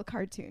a little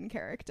cartoon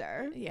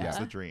character. Yeah. It's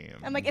the dream.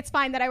 I'm like, it's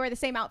fine that I wear the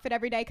same outfit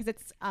every day because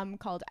it's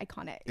called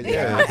iconic. It is.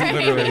 It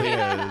literally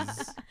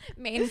is.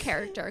 Main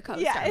character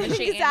coaster Yeah,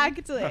 machine.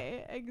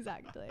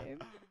 exactly.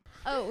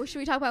 Oh, should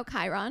we talk about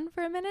Chiron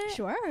for a minute?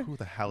 Sure. Who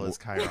the hell is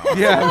Chiron?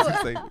 Yeah. I was So,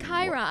 just like,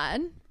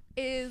 Chiron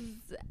is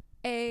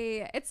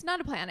it's not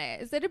a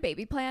planet. Is it a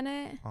baby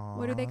planet?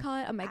 What do they call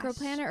it? A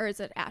microplanet, or is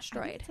it I think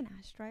asteroid? it's an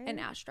asteroid. An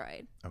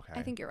asteroid. Okay.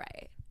 I think you're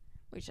right.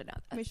 We should know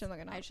this. We should look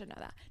it up. I should know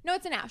that. No,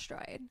 it's an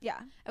asteroid. Yeah.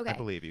 Okay. I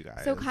believe you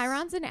guys. So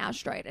Chiron's an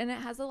asteroid, and it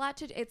has a lot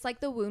to. It's like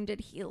the wounded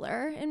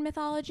healer in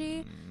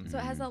mythology. So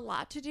it has a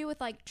lot to do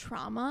with like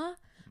trauma,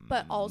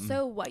 but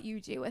also what you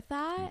do with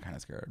that. I'm kind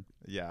of scared.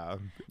 Yeah.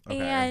 Okay.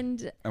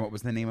 And And what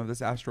was the name of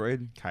this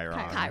asteroid? Chiron.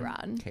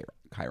 Chiron.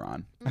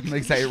 Chiron. I'm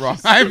like, say it wrong.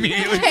 I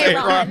immediately say it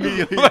wrong.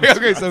 Chiron. Like,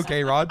 okay, so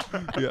Chiron.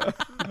 Yeah.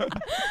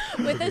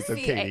 With a So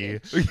C. Katie.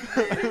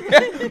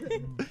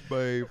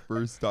 My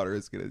first daughter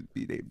is going to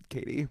be named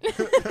Katie.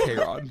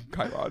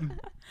 Chiron.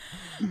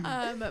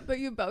 But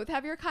you both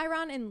have your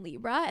Chiron in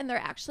Libra, and they're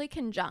actually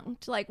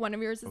conjunct. Like one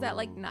of yours is at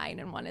like 9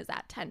 and one is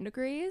at 10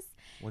 degrees.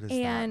 What does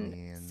And that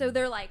mean? so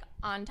they're like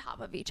on top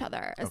of each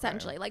other,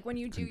 essentially. Like when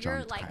you do your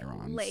Conjunct like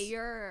Chirons. lay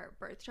your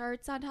birth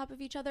charts on top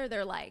of each other,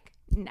 they're like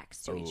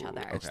next to each Ooh,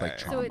 other. It's like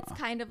Okay. trauma. So it's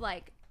kind of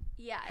like,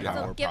 yeah, Yeah.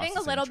 so We're giving a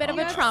processing little bit of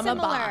a trauma. trauma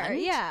Similar. bond.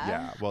 Yeah.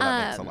 Yeah. Well,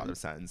 that makes a lot of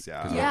sense.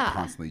 Because Yeah. Yeah. we're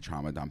constantly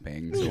trauma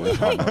dumping.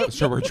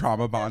 So we're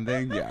trauma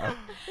bonding. Yeah.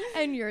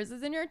 And yours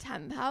is in your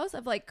 10th house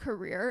of like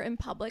career and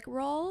public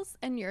roles,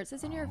 and yours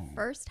is in your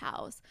first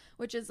house,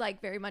 which is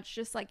like very much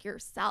just like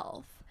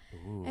yourself.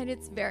 And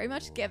it's very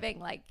much giving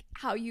like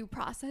how you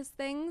process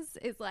things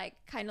is like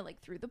kind of like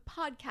through the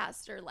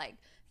podcast or like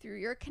through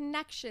your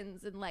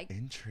connections and like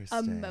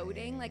Interesting.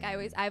 emoting. Like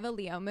I have a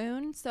Leo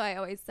moon, so I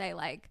always say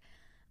like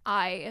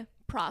I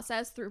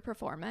process through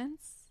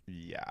performance.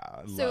 Yeah.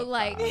 So, love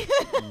like,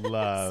 that.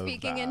 Love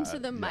Speaking that. into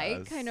the mic,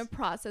 Yes. kind of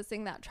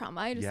processing that trauma.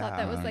 I just thought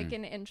that was Yeah. like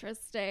an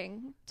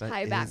interesting That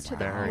tie back is to the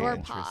very your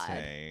pod.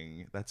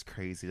 interesting. That's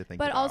crazy to think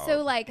But about.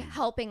 also like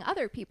helping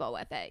other people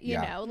with it, you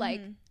Yeah. know,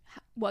 like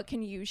what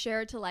can you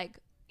share to like,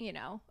 you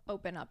know,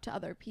 open up to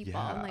other people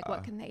and like what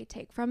Yeah. can they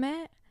take from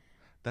it?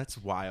 That's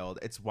wild.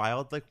 It's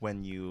wild, like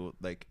when you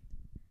like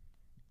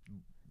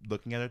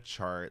looking at a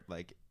chart,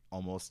 like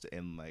almost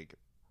in like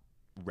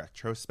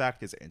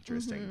retrospect is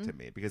interesting to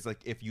me, because like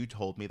if you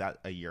told me that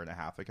a year and a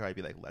half ago, I'd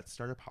be like, let's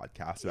start a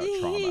podcast about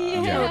trauma.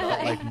 Yeah.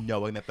 But, like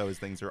knowing that those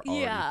things are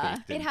already Yeah.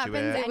 baked It into happens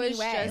it. It was Anyway, just,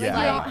 like,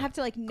 Yeah. you don't have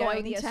to like know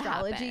going the to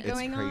astrology happen. It's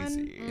going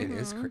crazy. on. It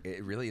is.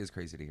 It really is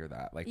crazy to hear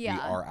that. Like Yeah.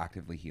 we are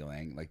actively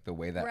healing. Like the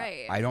way that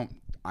Right.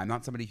 I'm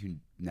not somebody who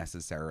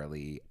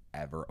necessarily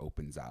ever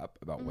opens up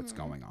about what's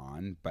going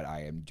on, but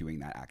I am doing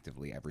that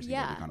actively every single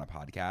Yeah. week on a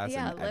podcast,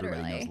 Yeah, and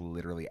everybody knows literally.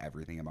 literally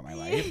everything about my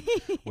life,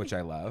 which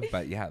I love.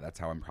 But yeah, that's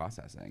how I'm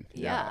processing.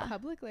 Yeah.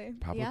 Publicly.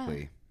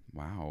 Publicly.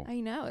 Wow. I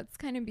know, it's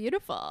kind of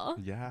beautiful.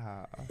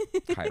 Yeah.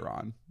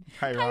 Chiron.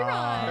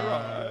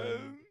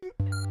 Chiron.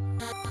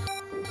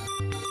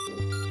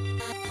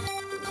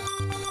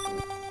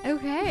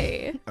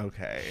 Okay.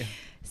 Okay.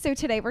 So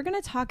today we're going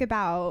to talk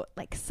about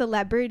like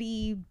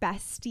celebrity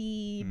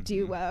bestie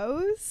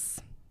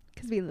duos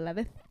because we love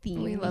a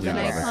theme. We love an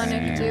an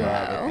iconic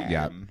duo.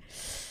 Yeah.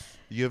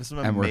 You have some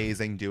And we're-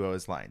 amazing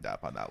duos lined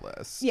up on that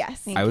list.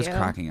 Yes. Thank I was you.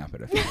 cracking up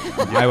at a few of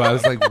them. I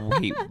was like,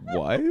 wait,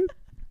 what?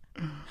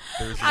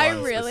 There's I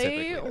one really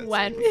specifically that's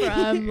went like-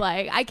 from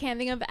like I can't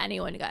think of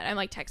anyone good. I'm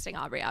like texting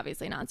Aubrey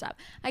obviously nonstop.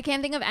 I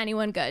can't think of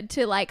anyone good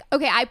to like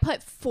okay, I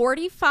put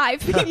 45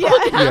 people down.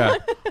 Yeah.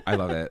 I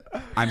love it.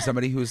 I'm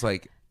somebody who's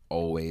like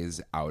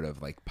always out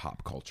of like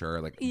pop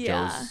culture. Like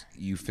Yeah. Joe's,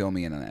 you fill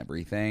me in on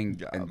everything.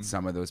 Yeah. And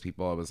some of those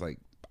people, I was like,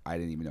 I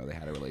didn't even know they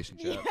had a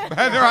relationship. And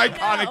they're iconic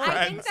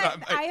I think friends. that I'm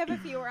like, I have a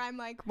few where I'm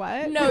like,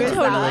 what? No, Who is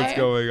totally. that? what's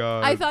going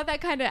on? I thought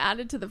that kind of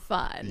added to the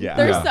fun. Yeah.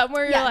 There's Yeah.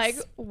 somewhere you're Yes. like,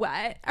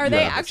 what? Are they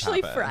this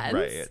actually happened,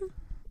 friends?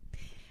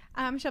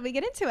 Right. Shall we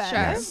get into it? Sure.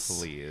 Yes,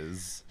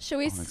 please. Should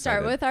we I'm start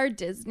excited. with our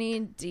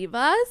Disney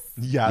divas?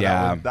 Yeah.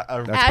 Yeah. That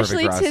That's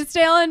Ashley perfect for us.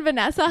 Tisdale and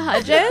Vanessa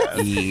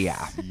Hudgens.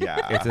 Yeah.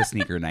 yeah. It's a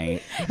sneaker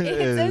night. It's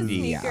a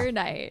Yeah. sneaker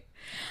night.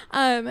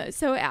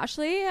 So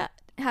Ashley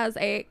has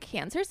a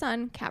Cancer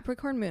Sun,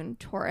 Capricorn Moon,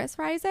 Taurus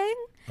rising.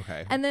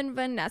 Okay. And then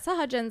Vanessa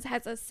Hudgens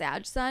has a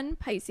Sag Sun,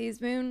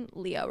 Pisces Moon,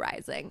 Leo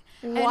rising.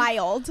 And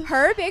Wild.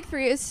 her big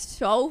three is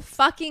so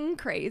fucking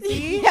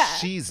crazy. Yeah.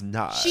 She's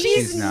nuts.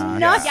 She's nuts.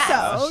 nuts. Yes,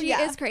 So, she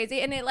yeah. is crazy.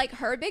 And it like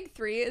her big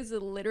three is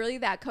literally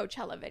that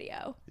Coachella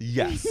video.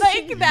 Yes.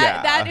 Like that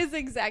Yeah. that is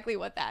exactly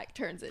what that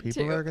turns into.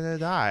 People are gonna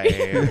die.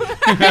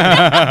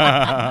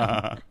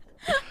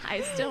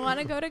 I still want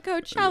to go to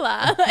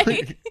Coachella.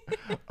 Like,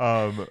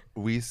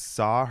 We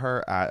saw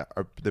her at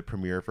the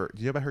premiere for.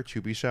 Do you know about her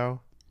Tubi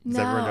show? Does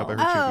everyone know No. about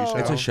her TV show?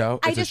 It's a show.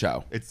 I It's a just-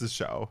 show. It's the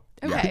show.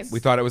 Okay. Yeah. We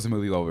thought it was a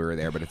movie while we were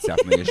there, but it's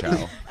definitely a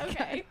show.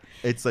 Okay.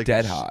 It's like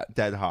Dead hot.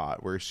 Dead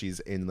Hot, where she's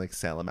in like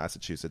Salem,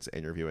 Massachusetts,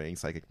 interviewing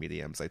psychic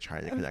mediums, like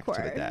trying to connect to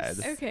the course. dead.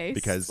 Okay,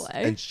 Because slay.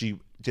 and she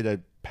did a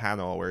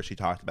panel where she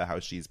talked about how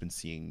she's been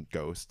seeing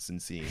ghosts and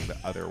seeing the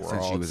other world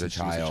Since she was a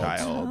child.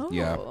 Oh,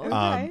 Yeah.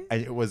 Okay.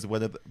 And it was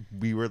one of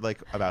we were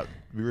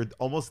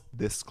almost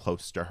this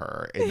close to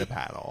her in the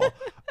panel,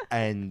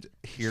 and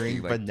hearing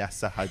She, like-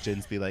 Vanessa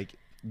Hudgens be like,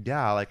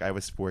 yeah, like I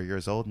was 4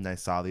 years old and I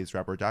saw these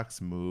rubber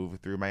ducks move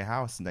through my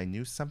house and I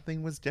knew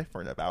something was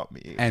different about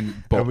me. And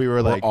we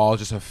were like, all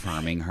just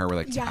affirming her. We're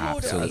like, Yes.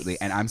 absolutely.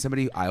 And I'm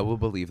somebody, I will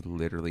believe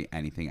literally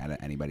anything out of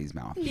anybody's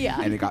mouth.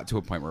 Yeah. And it got to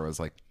a point where it was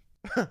like,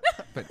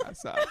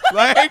 Vanessa.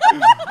 like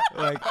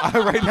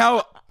right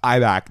now,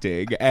 I'm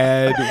acting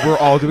and we're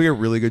all doing a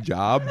really good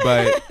job,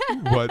 but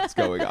what's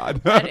going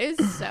on? That is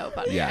so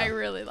funny. Yeah. I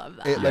really love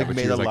that. it Yeah, like but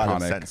made she a was lot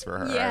of iconic. sense for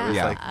her. Yeah. It was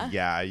Yeah. like,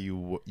 yeah,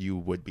 you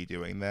would be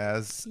doing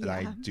this, and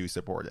I Yeah. do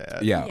support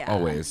it. Yeah, Yeah.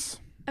 always.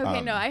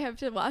 Okay, no, I have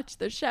to watch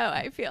the show.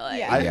 I feel like.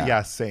 Yeah.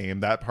 Yeah. Same.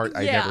 That part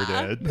I Yeah. never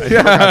did. I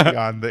never got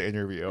beyond the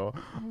interview.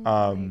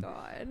 Oh my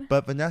god.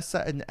 But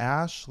Vanessa and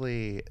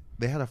Ashley,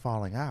 they had a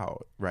falling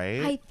out,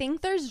 right? I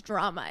think there's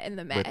drama in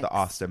the mix. With the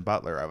Austin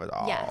Butler of it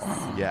all. Yes.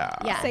 Yeah.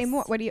 Yes. Say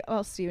more.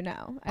 else do you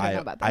know? I don't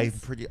know about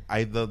this.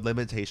 the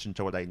limitation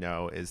to what I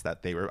know is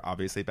that they were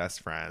obviously best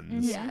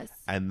friends. Yes.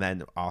 And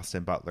then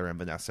Austin Butler and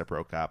Vanessa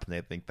broke up, and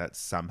I think that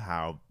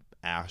somehow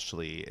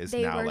Ashley is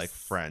They now were like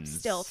friends,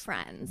 still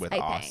friends, with I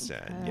think,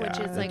 Austin, which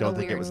yeah. is, like, I don't a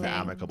think it weird was an thing.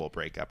 amicable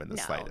breakup in the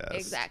No, slightest.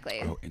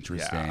 exactly. Oh,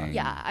 interesting.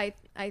 Yeah,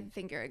 I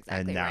think you're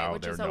exactly And now right.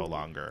 Which they're is no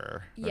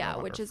longer. they're yeah, no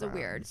which longer is a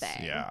weird friends.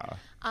 thing. Yeah,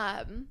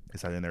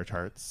 is that in their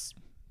charts?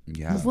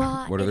 Yeah.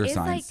 Well, What are it their is,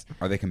 signs?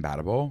 Are they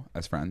compatible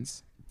as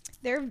friends?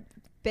 Their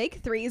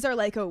big threes are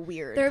like a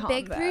weird. Their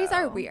big combo. threes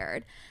are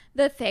weird.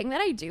 The thing that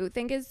I do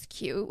think is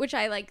cute, which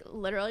I like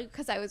literally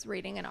because I was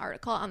reading an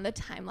article on the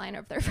timeline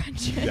of their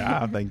friendship.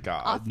 Yeah, thank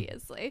God.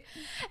 Obviously.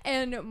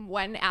 And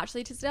when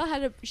Ashley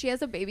Tisdale she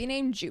has a baby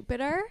named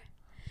Jupiter,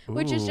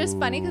 which is just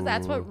funny because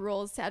that's what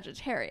rules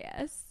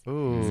Sagittarius.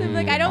 Ooh. So I'm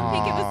like, I don't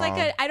think it was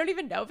like I don't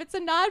even know if it's a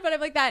nod, but I'm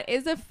like, that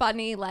is a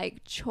funny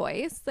like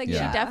choice. Like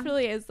Yeah. she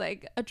definitely is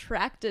like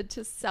attracted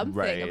to something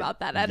Right. about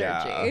that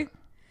Yeah. energy.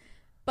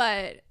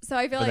 But so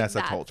I feel Vanessa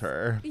like told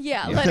her.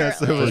 Yeah,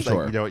 Vanessa literally. was For sure.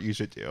 like, you know what you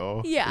should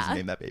do? Yeah. Is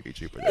name that baby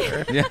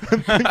Jupiter. Yeah.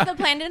 the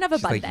planet of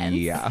She's like, abundance.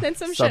 yeah. Then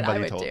some shit I Somebody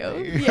would told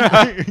do. me.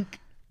 Yeah.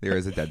 There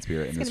is a dead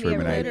spirit in It's this gonna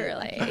room, be a and really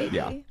Literally. big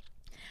Yeah. baby.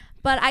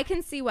 But I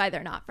can see why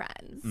they're not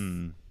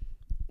friends.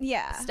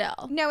 Yeah.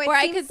 Still. No, it or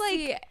I seems could like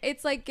see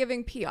it's like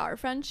giving PR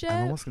friendship.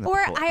 I'm almost gonna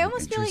Or pull I up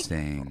almost feel like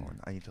interesting.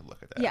 I need to look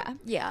at that. yeah.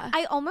 Yeah.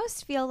 I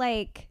almost feel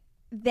like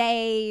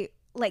they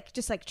like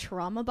just like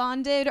trauma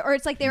bonded, or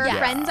it's like they were Yeah.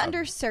 friends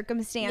under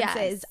circumstances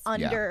Yes.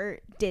 under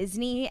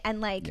Disney, and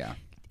like Yeah.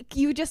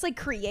 you just like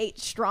create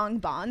strong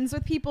bonds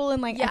with people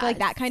and like I feel like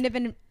that Yes. kind of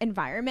an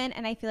environment.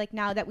 And I feel like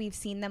now that we've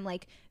seen them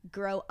like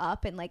grow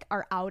up and like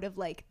are out of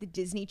like the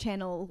Disney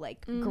Channel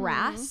like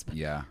grasp,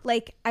 Yeah.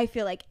 like I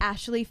feel like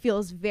Ashley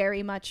feels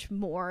very much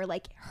more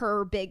like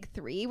her big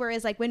three,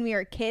 whereas like when we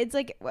were kids,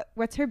 like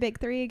what's her big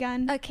three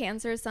again? A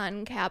Cancer,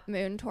 Sun, Cap,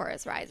 Moon,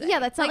 Taurus rising. Yeah,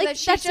 that's not like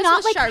she's that's just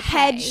not a like Sharpay.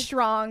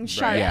 headstrong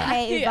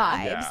Sharpay Yeah.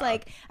 vibes. Yeah.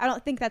 Like I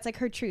don't think that's like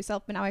her true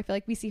self, but now I feel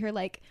like we see her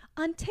like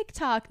on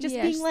TikTok just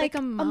Yeah, being she's like like a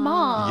a mom.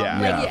 mom. Yeah.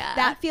 Like Yeah.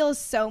 that feels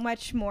so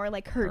much more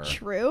like her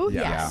truth.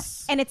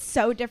 Yes. And it's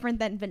so different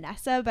than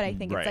Vanessa, but I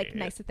think it's like Right.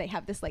 nice that they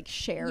have this like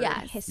shared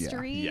Yes.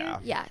 history Yeah.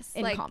 Yes.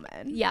 in like,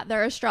 common. Yeah,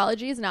 their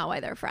astrology is not why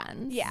they're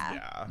friends. Yeah.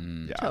 Yeah.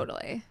 Mm. Yeah.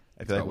 Totally.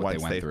 I feel like About what they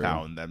once went they through.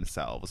 found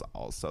themselves,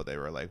 also they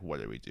were like, "What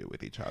do we do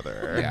with each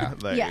other?" Yeah.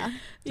 like, Yeah.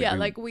 Yeah, we-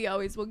 like we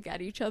always will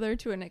get each other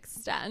to an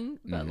extent,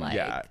 but like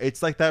yeah.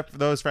 It's like that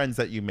those friends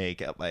that you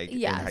make at like in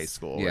Yes. high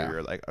school, Yeah. where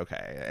you're like,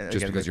 okay, and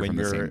Just again, because like, you're when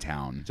from the same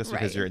town. just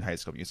because Right. you're in High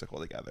School Musical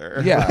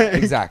together. Yeah, Like,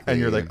 exactly. And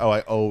you're like, oh,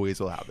 I always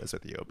will have this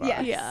with you. But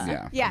Yes. Yeah.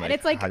 Yeah. Yeah, Like, and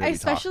it's like how do we talk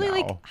especially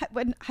like now?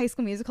 when High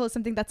School Musical is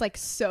something that's like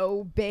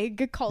so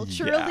big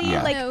culturally,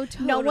 Yeah. like No,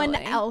 no one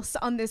totally. else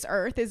on this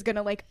earth is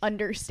gonna like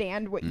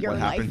understand what your what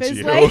life happened to is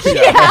you? like.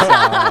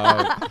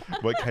 Yeah.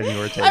 what Kenny I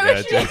Ortega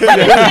wish you did.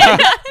 said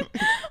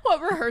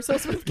what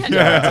rehearsals with Kendra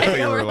Yeah, Ortega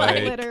they were were like.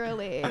 like-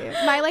 Literally,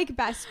 my like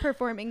best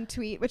performing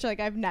tweet, which like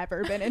I've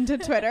never been into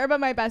Twitter, but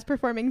my best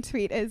performing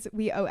tweet is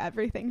 "We owe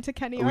everything to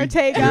Kenny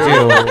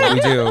Ortega." We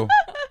do.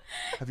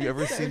 Have you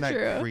ever So seen that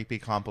true. creepy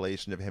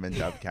compilation of him and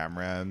Dove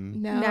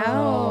Cameron?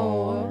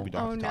 No. We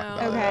don't Oh have to no.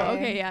 talk about Okay. it.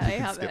 Okay, yeah, I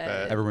have Skip it.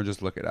 it. Everyone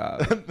just look it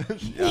up.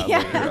 yeah, Yeah.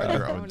 later on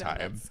your Oh, own no, time.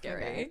 that's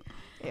scary.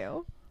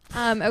 Ew.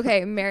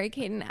 Okay, Mary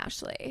Kate and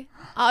Ashley.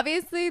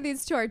 Obviously,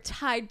 these two are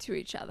tied to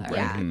each other,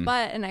 Yeah. Mhm.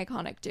 but an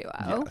iconic duo.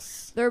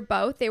 Yes.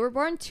 They were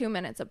born 2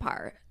 minutes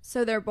apart.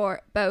 So they're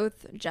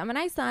both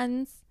Gemini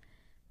suns,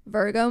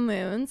 Virgo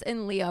moons,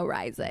 and Leo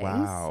risings.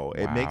 Wow.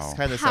 It makes Wow.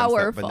 kind of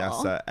Powerful. sense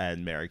that Vanessa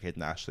and Mary Kate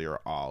and Ashley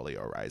are all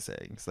Leo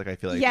risings. Like I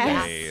feel like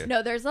Yes. they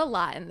No, there's a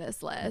lot in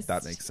this list.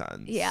 that makes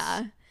sense.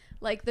 Yeah.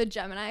 like the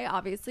Gemini,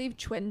 obviously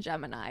twin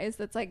Geminis.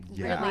 That's like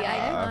really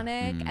Yeah.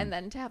 iconic. And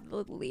then to have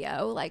the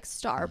Leo, like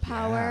star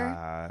power.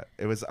 Yeah,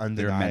 it was They're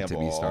undeniable. meant to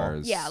be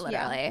stars. Yeah,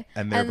 literally.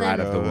 And they're And then- Out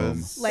of the womb.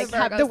 Virgos. Like, The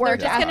have the Virgos, work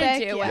they're just gonna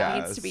ethic. do what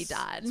Yes. needs to be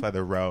done. That's why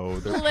they're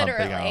they're Literally.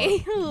 pumping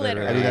out.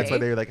 Literally. I think that's why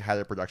they like had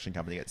a production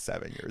company at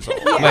 7 years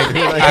old. Like,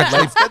 Like,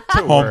 let's get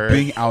to work.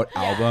 Pumping out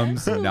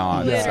albums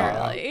non-stop.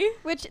 Literally.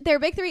 Which their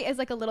big three is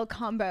like a little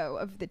combo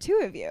of the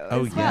two of you.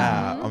 Oh as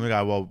yeah! well. Oh my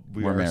god! Well,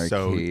 we We're are Mary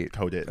so Kate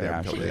coded. and They're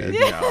Ashley. coded.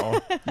 You know,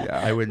 Yeah.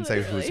 I wouldn't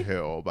say who's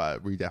Literally. who,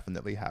 but we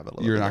definitely have a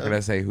little. You're bit not of- going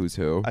to say who's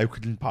who. I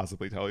couldn't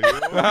possibly tell you.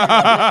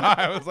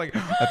 I was like,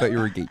 I thought you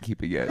were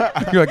gatekeeping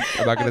it. You're like,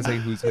 I'm not going to say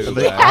who's who. Like,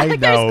 but- I There's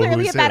know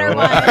clearly who's a better who.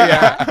 one.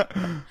 Yeah.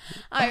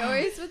 I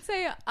always would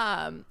say,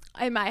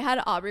 in my head,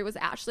 Aubrey was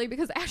Ashley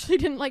because Ashley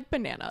didn't like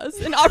bananas,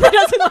 and Aubrey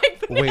doesn't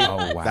like Wait,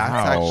 bananas. Oh,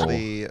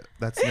 wow.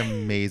 that's an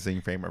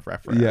amazing frame of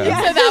reference. Yeah.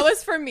 Yeah. So that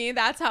was for me.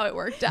 That's how it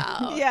worked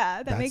out. Yeah,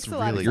 that That's makes a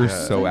lot really of You're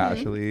sense. good. so Mhm.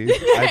 Ashley. I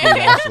do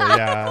actually.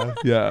 Yeah.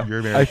 Yeah.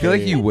 You're Mary I feel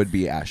like Kate. you would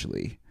be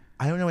Ashley.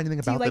 I don't know anything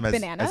Do you about them like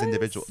as bananas?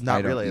 individuals. I Not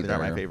don't really. They're not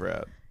my either.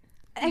 favorite.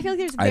 I feel like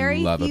there's I very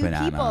love a few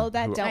banana. people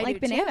that I don't do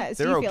like too. bananas.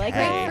 Do They're you feel okay. like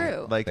that?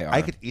 True. Like They I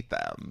are. could eat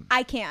them.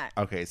 I can't.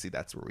 Okay, see,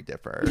 that's where we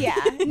differ. Yeah.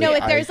 No,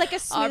 if I- there's like a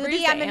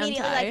Aubrey's smoothie, I'm the immediately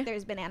anti. like,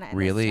 there's banana in this.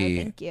 Really?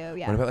 No, thank you.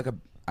 Yeah. What about like a?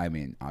 I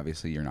mean,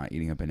 obviously you're not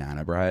eating a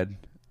banana bread.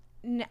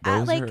 Those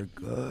Those are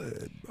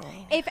good.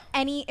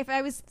 if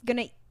I was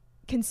gonna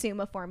consume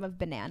a form of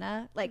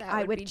banana, like That I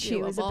would would be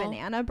choose a doable.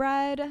 banana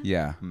bread,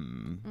 Yeah.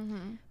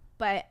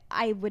 but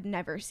I would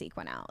never seek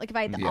one out. Like if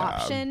I had the Yeah.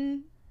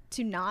 option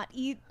to not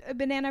eat a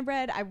banana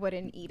bread, I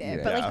wouldn't eat it.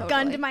 Yeah. But like Yeah. gun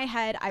Totally. to my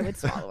head, I would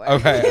swallow it.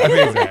 Okay.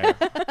 Amazing.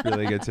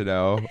 Really good to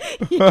know.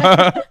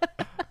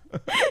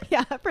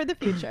 Yeah, for the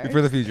future.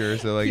 For the future.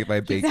 So like if I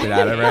bake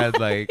banana bread,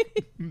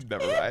 like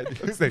never mind.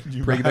 Just like,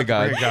 You bring have the to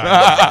gun. bring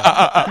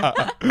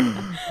a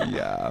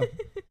Yeah.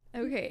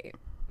 Okay.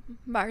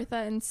 Martha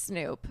and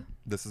Snoop.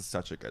 This is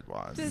such a good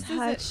one. This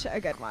is Such a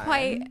good one.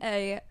 quite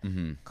a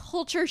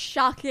culture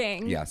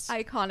shocking, Yes.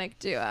 iconic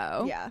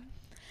duo. Yeah.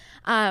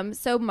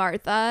 So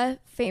Martha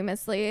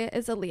famously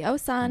is a Leo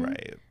sun,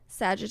 Right.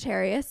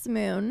 Sagittarius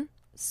moon,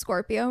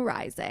 Scorpio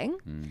rising,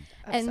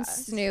 and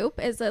Obsessed.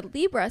 Snoop is a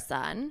Libra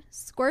sun,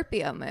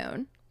 Scorpio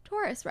moon,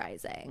 Taurus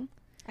rising.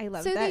 I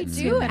love So that. they do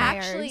Snoop and I are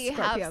actually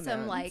Scorpio have some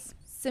moons. like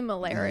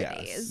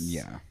similarities.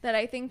 Yeah. That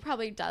I think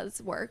probably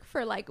does work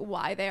for like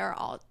why they are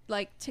all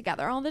like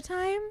together all the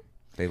time.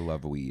 They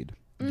love weed.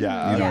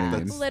 Yeah. You know Yeah.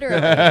 what I mean?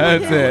 Literally.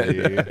 That's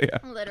Literally. it.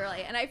 Yeah.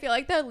 Literally. And I feel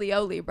like the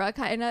Leo Libra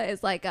kind of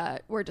is like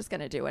we're just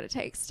going to do what it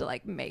takes to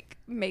like make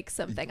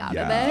something out of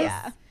Yeah. this.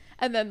 Yeah.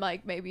 And then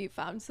like maybe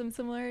found some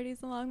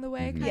similarities along the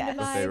way kind Yes. of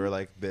But they vibe. were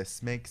like,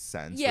 this makes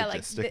sense Yeah,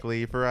 like,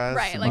 logistically for us.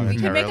 Right, like we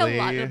could make a lot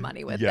monetarily. of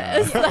money with Yeah.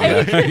 this.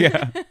 Like,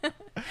 Yeah.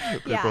 They're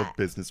Yeah. both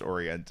business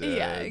oriented.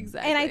 yeah,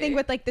 exactly. And I think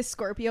with like the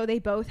Scorpio, they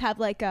both have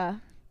like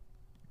a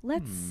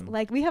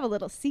like we have a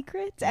little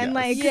secret and Yes.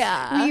 like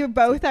Yeah. we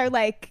both are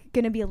like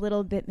gonna be a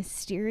little bit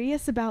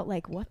mysterious about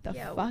like what the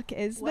Yeah, fuck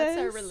is what's this?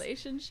 our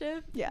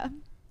relationship? Yeah.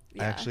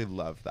 I actually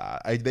love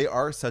that. They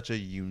are such a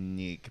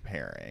unique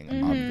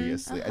pairing,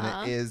 obviously.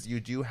 Uh-huh. And it is,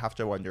 you do have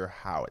to wonder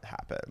how it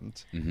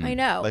happened. I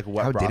know. Like,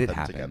 what How brought did it them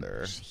happen?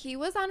 together? He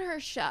was on her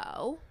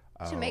show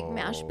to make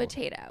mashed Oh.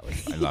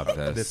 potatoes. I love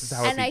this. This is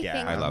how it And I began.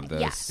 think I love this.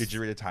 Yes. Did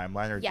you read a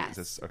timeline or Yes.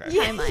 Jesus? Okay.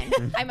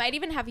 Timeline. I might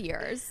even have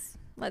years.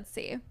 Let's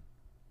see.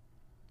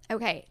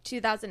 Okay,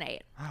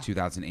 2008.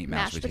 2008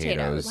 mashed Mashed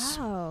potatoes. potatoes.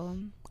 Wow.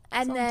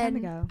 And a long time then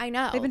ago. I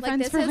know They've been like,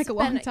 friends this for, has like, a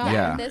long been- time.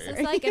 Yeah. This is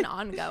like an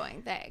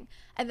ongoing thing.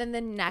 And then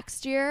the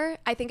next year,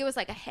 I think it was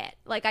like a hit.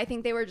 Like I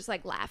think they were just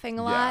like laughing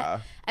a lot. Yeah.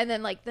 And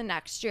then like the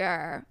next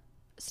year,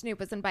 Snoop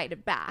was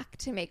invited back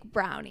to make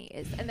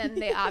brownies, and then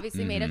they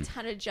obviously made a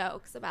ton of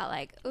jokes about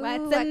like, ooh, What's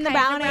what in the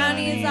kind of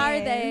brownies are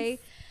brownies? they?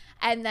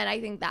 And then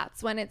I think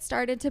that's when it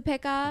started to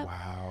pick up.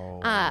 Wow.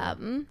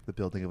 The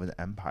building of an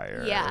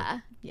empire.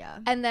 Yeah. Yeah.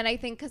 And then I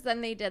think because then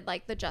they did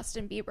like the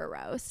Justin Bieber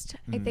roast.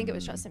 I think it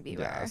was Justin Bieber.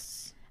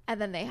 Yes. And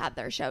then they had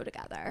their show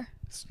together.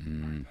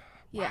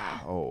 Yeah.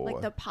 Wow.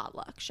 Like the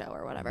potluck show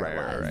or whatever Right, it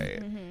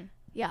was. right.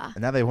 Yeah.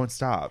 And now they won't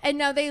stop. And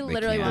no, they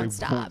literally can't. won't They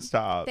stop. won't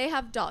stop. They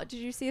have dolls.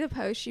 Did you see the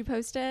post she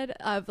posted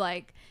of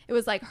like it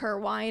was like her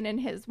wine and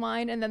his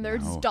wine, and then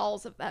there's No.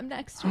 dolls of them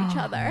next to each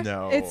other.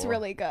 No. It's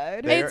really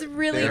good. They're- It's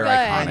really they're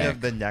good. kind iconic.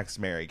 of the next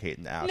Mary Kate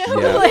and Ashley. No,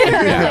 Yeah.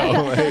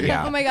 literally.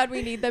 Yeah. Oh my god,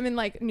 we need them in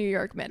like New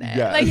York Minute.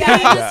 Yeah. Like yeah,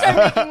 we need to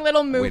start making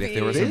little movies. Wait, if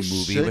there was They a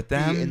movie should with be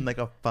them? in like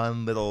a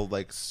fun little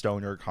like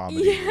stoner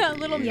comedy. yeah,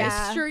 movie. little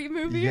Yeah. mystery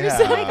movie Yeah. or Oh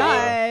something. my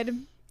god.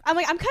 I'm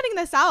like, I'm cutting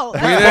this out.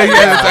 Yeah,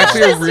 it's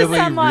actually a Just to really, really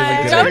someone.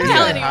 good Don't idea.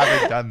 tell I anyone.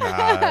 haven't done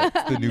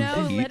that. The new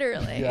No, Heat.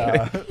 literally.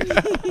 Yeah.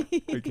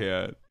 I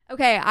can't.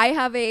 Okay, I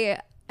have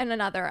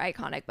another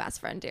iconic best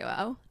friend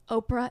duo,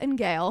 Oprah and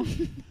Gail.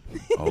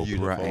 Oprah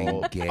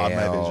Beautiful. and Gail. On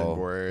my vision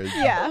board.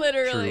 Yeah.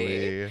 Literally.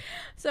 Truly.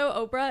 So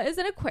Oprah is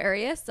an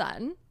Aquarius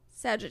sun,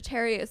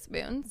 Sagittarius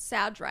moon,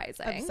 Sag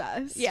rising.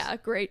 Obsessed. Yeah,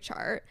 great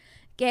chart.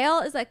 Gail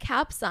is a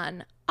Cap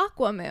sun,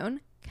 Aqua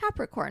moon,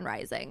 Capricorn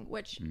rising,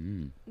 which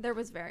there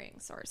was varying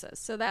sources.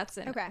 So that's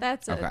Okay.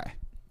 that's a Okay.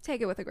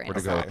 take it with a grain We're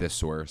of to go salt. with this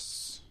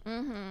source.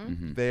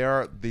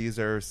 These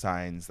are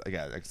signs,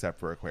 again, except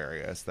for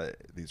Aquarius, that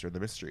these are the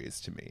mysteries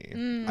to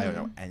me. I don't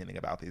know anything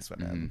about these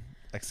women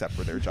except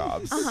for their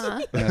jobs.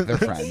 They're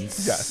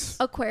friends. Yes.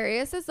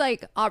 Aquarius is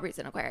like, Aubrey's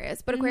an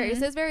Aquarius, but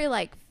Aquarius is very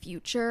like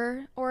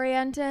future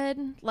oriented,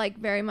 like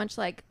very much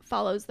like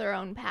follows their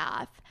own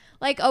path.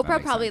 Like Oprah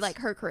makes probably sense. like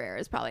her career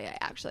is probably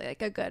actually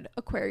like a good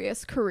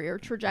Aquarius career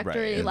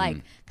trajectory. Right. Like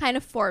kind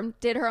of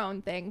did her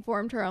own thing,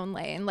 formed her own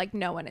lane. Like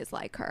no one is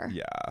like her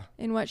Yeah.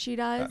 in what she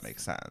does. That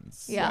makes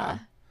sense. Yeah.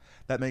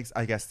 That makes,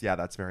 I guess, that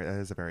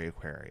is a very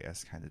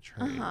Aquarius kind of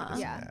trait, isn't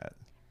Yeah. it?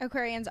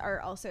 Aquarians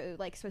are also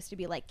like supposed to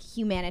be like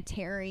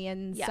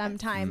humanitarians Yes.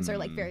 sometimes, or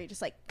like very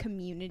just like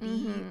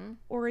community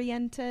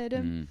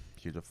oriented.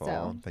 Beautiful.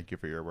 So- Thank you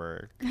for your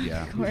work.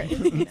 Yeah. Of course,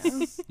 you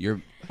know.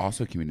 You're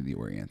also community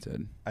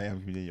oriented, I am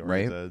community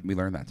right? oriented. We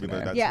learned that We today.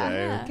 learned that Yeah,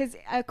 today. because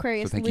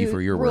Aquarius So thank you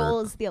for your work.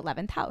 rules the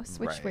 11th house,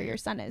 which where Right. your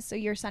sun is. So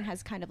your sun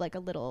has kind of like a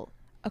little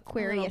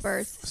Aquarius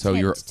burst. So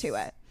tint you're- to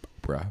it.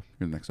 Oprah.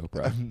 You're the next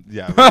Oprah.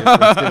 Yeah. It's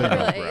giving Really?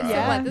 Oprah. So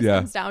Yeah. what this Yeah.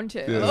 comes down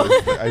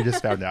to. I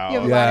just found out. You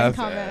have a Yeah. lot in That's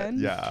common.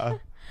 Yeah.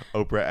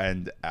 Oprah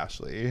and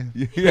Ashley.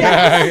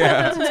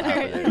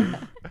 yeah.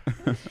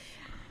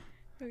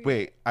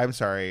 Wait, I'm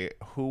sorry.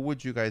 Who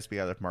would you guys be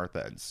out of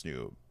Martha and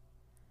Snoop?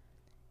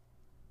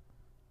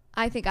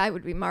 I think I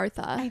would be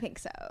Martha. I think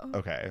so.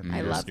 Okay. I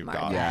you're love Snoop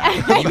Martha. Dogg.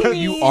 Yeah.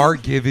 you are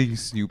giving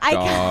Snoop I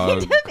Dogg.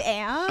 kind of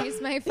am.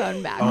 She's my phone Oh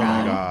my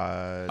background.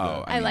 god.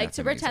 Oh, I mean, like that's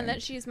to pretend amazing.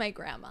 that she's my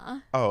grandma.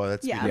 Oh,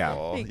 that's Yeah.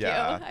 beautiful. Thank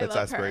Yeah. you. I That's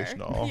love her.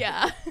 aspirational.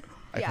 Yeah.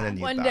 I Yeah. kind of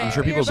need One that. day. I'm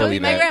sure people you're both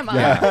believe my it. grandma.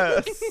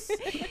 Yeah.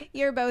 Yes.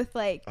 You're both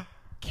like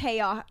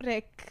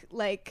chaotic,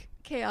 like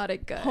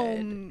Chaotic good.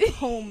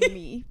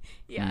 homey.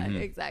 Yeah, Mhm.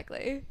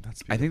 exactly.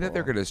 That's I think that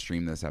they're beautiful. going to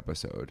stream this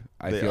episode.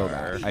 I They feel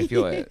are. that. I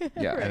feel it.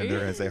 Yeah. Right. And they're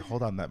gonna say,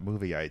 "Hold on, that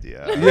movie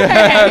idea."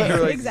 Yeah.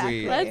 They're like,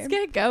 Exactly. "Wait." Let's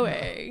get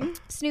going.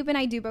 Snoop and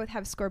I do both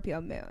have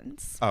Scorpio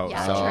moons. Oh,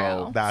 Yeah, so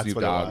true. that's Snoop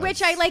what Dogg. it was.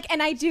 Which I like,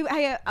 and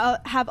I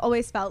have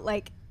always felt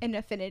like an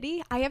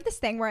affinity. I have this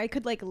thing where I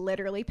could like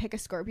literally pick a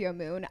Scorpio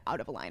moon out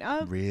of a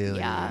lineup. Really.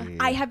 Yeah.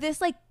 I have this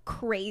like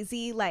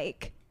crazy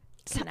like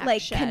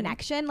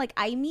connection. Like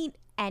I meet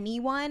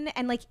anyone,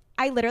 and like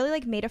I literally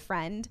like made a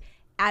friend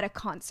at a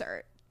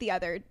concert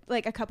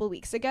a couple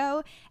weeks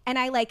ago, and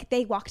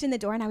they walked in the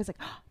door and I was like,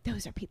 oh,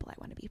 those are people I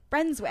want to be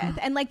friends with.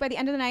 And like by the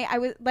end of the night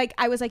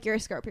I was like, you're a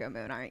Scorpio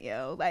moon, aren't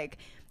you? Like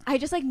I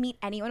just like meet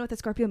anyone with a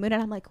Scorpio moon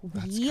and I'm like,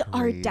 we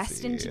are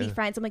destined to be crazy.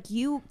 friends. I'm like,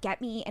 you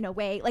get me in a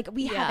way, like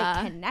we have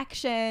Yeah. a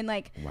connection.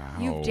 Like Wow.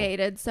 You've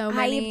dated so I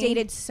many. have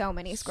dated so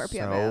many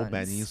Scorpio so moons.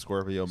 many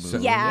Scorpio moons. So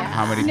Yeah.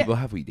 How many people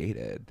have we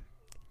dated?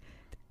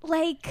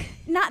 Like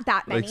not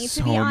that many, Like to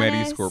so be honest.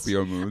 many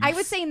Scorpio moons. I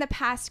would say in the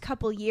past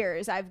couple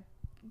years, I've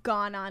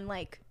gone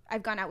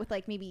out with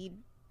like maybe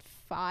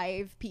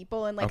 5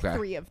 people, and like Okay.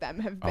 3 of them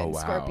have Oh been wow.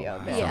 Scorpio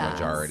That's moons. a Yeah.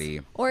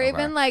 majority. Or Okay.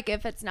 even like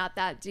if it's not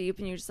that deep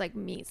and you just like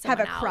meet Have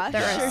someone a out, crush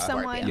they're a or Scorpio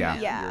someone. moon. Yeah.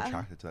 Yeah. You're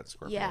attracted to that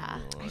Scorpio Yeah.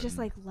 moon. I just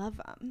like love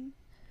them.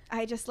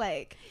 I just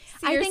like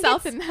See I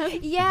yourself think in it's- them.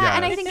 Yeah,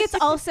 and I Yes. think it's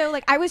also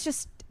like I was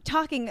just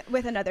talking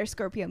with another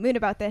Scorpio moon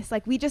about this.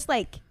 Like we just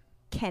like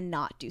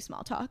cannot do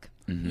small talk.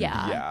 Mhm.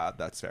 Yeah. Yeah,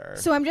 that's fair.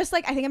 So I'm just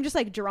like I think I'm just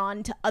like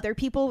drawn to other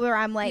people where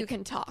I'm like you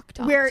can talk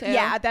where too.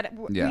 yeah that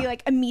Yeah. we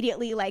like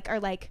immediately like are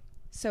like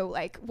so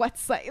like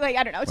what's like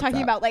I don't know talking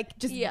that? about like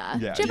just Yeah.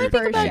 Yeah, Do you you're ever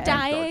think about version.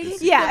 dying?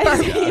 yeah,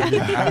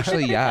 Yeah,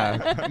 actually,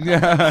 yeah.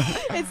 Yeah.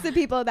 it's the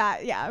people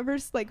that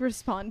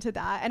respond to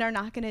that and are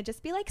not gonna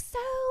just be like, so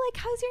like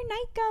how's your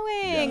night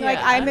going? Yeah. Like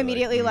Yeah. I'm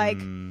immediately like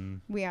mm,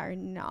 we are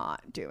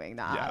not doing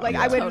that. Yeah. Like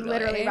Yeah. I would Totally.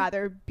 literally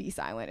rather be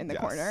silent in the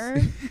Yes.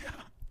 corner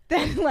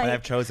than like and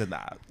I've chosen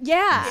that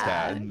yeah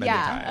instead many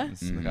yeah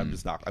times. Like,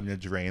 Mhm. I'm gonna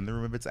drain the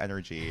room of its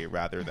energy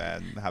rather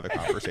than have a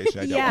conversation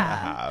I don't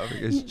Yeah. want to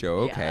have. Is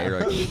Joe okay? Yeah.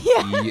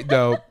 Or like,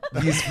 no,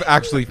 he's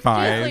actually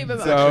fine. leave him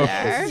so over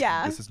there.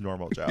 yeah This is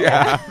normal, Joe.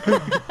 yeah,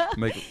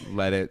 like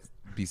let it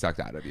be sucked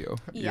out of you.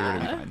 You're gonna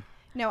be Yeah. fine.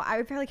 No,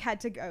 I've like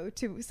had to go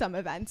to some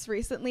events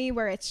recently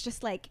where it's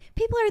just like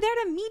people are there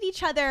to meet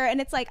each other,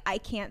 and it's like I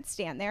can't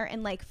stand there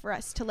and like for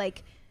us to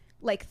like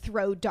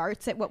throw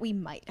darts at what we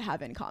might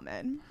have in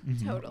common.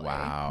 Totally.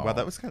 Wow. Wow,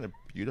 that was kind of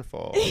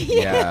beautiful.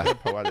 Yeah.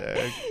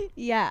 Poetic.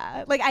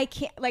 Yeah, like I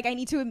can't like I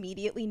need to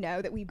immediately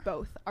know that we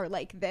both are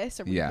like this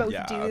or we Yeah. both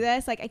Yeah. do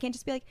this. Like I can't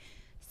just be like,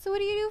 so what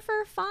do you do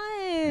for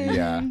fun?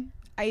 Yeah.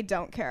 I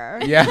don't care.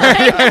 Yeah.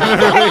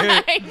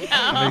 I They know. say it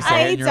I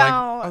and you're like,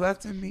 don't. oh,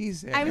 that's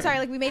amazing. I'm sorry,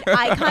 like we made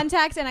eye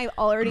contact and I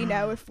already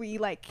know if we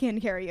like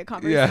can carry a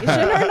conversation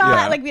Yeah. or not.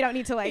 Yeah. Like we don't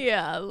need to like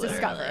Yeah,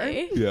 discover.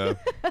 literally. Yeah.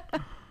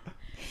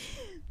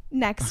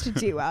 next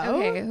duo.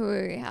 Okay,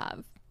 who do we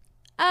have?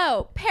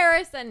 Oh,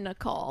 Paris and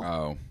Nicole.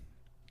 Oh,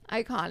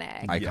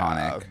 Iconic. Iconic.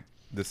 Yeah,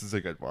 this is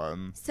a good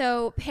one.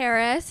 So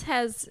Paris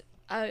has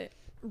a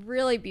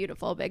really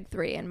beautiful big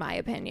 3 in my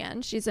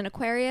opinion. She's an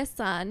Aquarius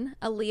sun,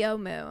 a Leo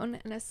moon,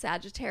 and a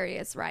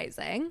Sagittarius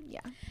rising. Yeah.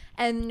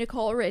 And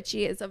Nicole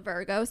Richie is a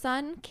Virgo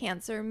sun,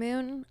 Cancer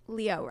moon,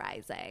 Leo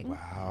rising.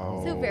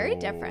 Wow. So very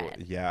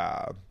different.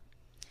 Yeah.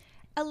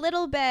 A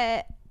little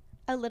bit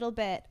a little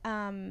bit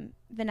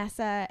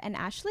Vanessa and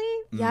Ashley.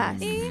 Yes.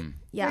 Mhm.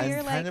 Yes. Where you're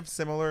And kind like- of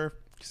similar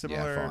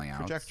falling outs.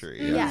 trajectory.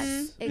 Yeah.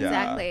 Yes, Yeah.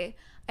 exactly.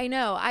 I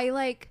know.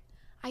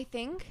 I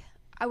think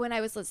when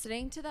I was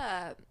listening to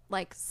the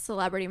like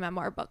celebrity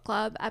memoir book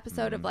club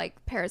episode of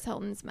like Paris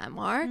Hilton's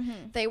memoir,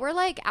 they were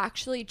like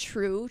actually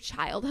true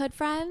childhood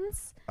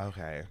friends.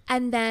 Okay.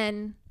 And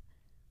then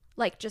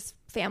like just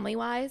family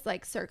wise,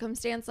 like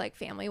circumstance, like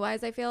family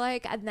wise, I feel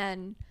like. And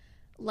then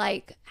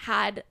like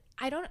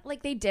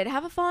they did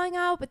have a falling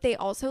out, but they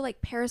also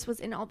like Paris was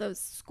in all those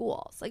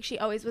schools. Like she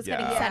always was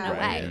getting sent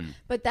right. away.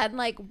 But then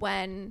like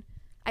when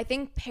I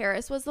think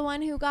Paris was the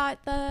one who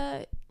got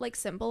the like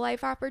Simple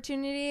Life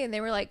opportunity, and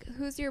they were like,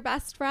 "Who's your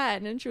best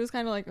friend?" And she was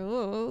kind of like,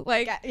 "Oh,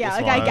 like Yeah,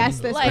 This like I one. guess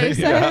this like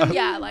person.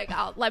 yeah, like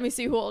let me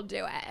see who will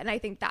do it." And I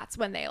think that's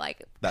when they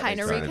like That kind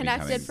of makes sense.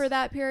 reconnected Becoming- for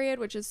that period,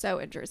 which is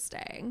so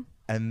interesting.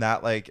 And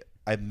that like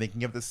I'm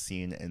thinking of the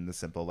scene in The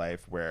Simple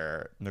Life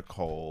where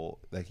Nicole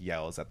like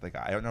yells at the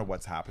guy. I don't know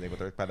what's happening, but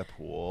they're by the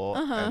pool,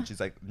 and she's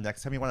like,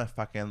 "Next time you want to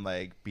fucking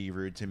like be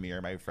rude to me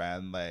or my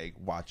friend, like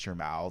watch your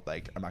mouth.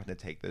 Like I'm not gonna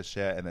take this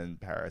shit." And then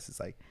Paris is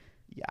like,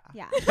 "Yeah,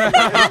 Yeah. like,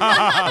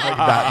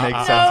 that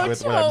makes sense No,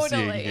 with what I'm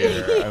seeing totally.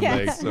 here." I'm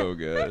like, So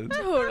good.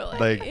 Totally.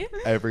 like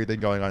everything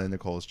going on in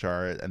Nicole's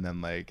chart, and then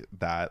like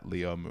that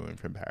Leo moon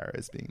from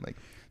Paris being like,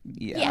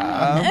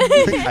 Yeah.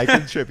 like, I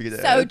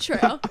contributed. So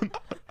true.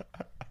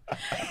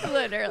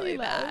 Literally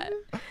that.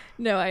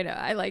 No, I know.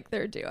 I like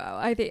their duo.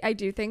 I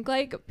do think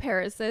like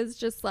Paris is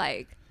just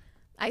like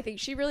I think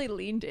she really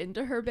leaned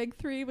into her big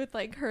three with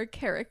like her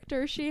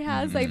character she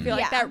has. I feel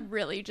like Yeah. that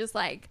really just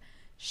like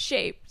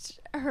shaped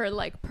her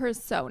like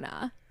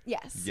persona.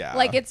 Yes. Yeah,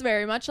 Like it's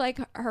very much like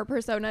her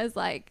persona is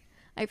like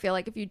I feel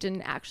like if you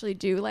didn't actually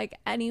do like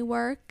any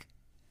work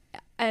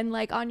and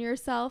like on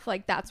yourself,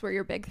 like that's where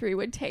your big three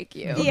would take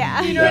you.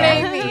 Yeah. You know what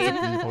I That's a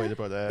mean? beautiful way to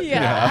put it.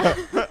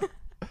 Yeah.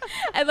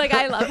 And like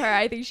I love her.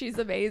 I think she's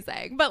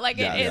amazing. But like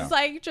Yeah, it is yeah.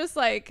 like just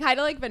like kind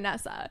of like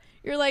Vanessa.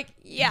 You're like,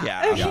 yeah,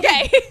 Yeah.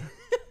 okay.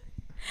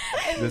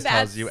 And This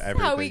that's tells you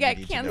how we everything get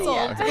you need to know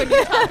canceled about her. when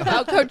you talk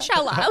about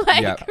Coachella.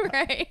 Like, Yep.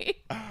 right.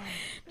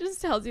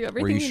 Just tells you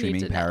everything Were you you need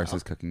streaming to Paris's know.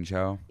 cooking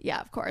show?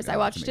 Yeah, of course. Yeah, I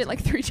that's watched it like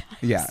 3 times.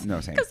 Yeah,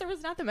 no, same. Because there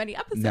was not that many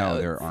episodes. No,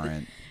 there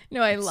aren't.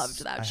 No, I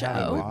loved that I show.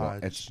 haven't Unbelievable.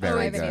 watched. It's Oh,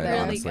 very it's good, really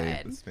honestly.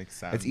 good. This makes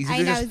sense. It's easy I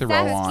to know, just throw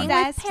zesty, on.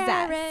 zest,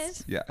 Paris.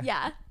 zest. Yeah.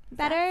 Yeah.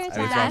 Better I was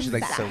zest, watching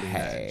like zest. Selena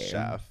Hey. and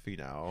Chef, you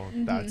know,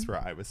 that's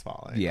where I was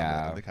falling.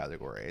 Yeah. in the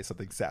category,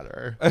 something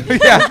sadder.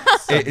 Yeah,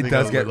 Something it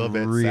does a get little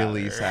bit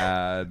really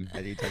sadder. sad.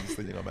 Anytime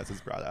Selena Gomez is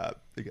brought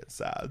up, it gets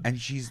sad. And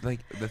she's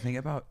like, the thing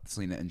about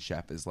Selena and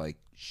Chef is like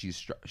she's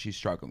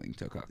struggling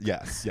to cook.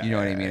 Yes, yeah, You know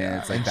what I yeah, mean? And yeah.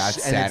 it's like And that's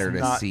she- and it's sadder to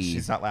not- see.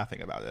 She's not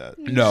laughing about it.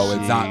 No,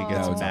 it's She not.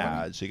 gets No, it's not.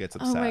 mad. She gets Oh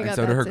upset. my And God.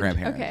 so do her that's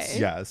grandparents. Okay.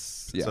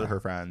 Yes. Yeah. So do her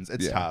friends.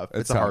 It's Yeah, tough. it's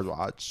It's a hard tough.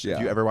 watch. Yeah.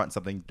 If you ever want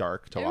something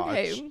dark to watch,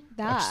 Okay. watch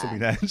That.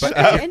 Selena and But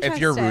Chef. if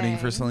you're rooting for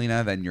Interesting.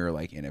 Selena, then you're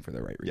like in it for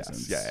the right Yes.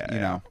 reasons. Yeah, yeah, You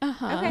know?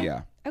 Uh-huh. Okay.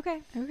 Yeah.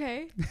 Okay.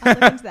 Okay. I'll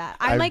look into that.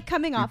 I'm I've- like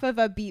coming off of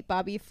a Beat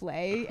Bobby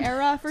Flay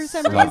era for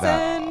some Love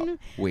that. reason.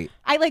 Wait.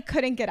 I like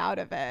couldn't get out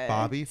of it.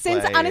 Bobby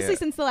since Flay- honestly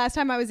since the last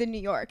time I was in New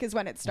York is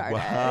when it started.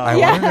 Wow. I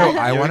Yeah. want to know.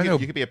 I You want to could- know.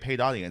 You could be a paid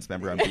audience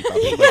member on Beat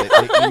Bobby.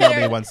 They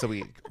email me once a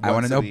week. I want to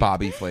Once a know week.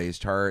 Bobby Flay's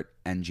chart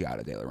and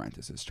Giada De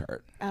Laurentiis'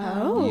 chart.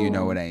 Oh. You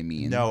know what I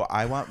mean? No,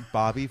 I want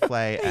Bobby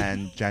Flay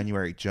and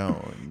January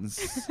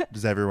Jones.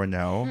 Does everyone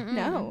know?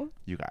 No.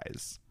 You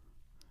guys.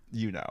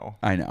 You know.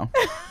 I know.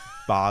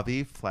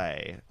 Bobby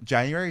Flay.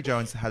 January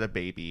Jones had a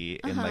baby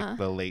in Uh-huh. like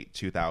the late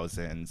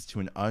 2000s to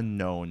an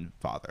unknown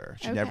father.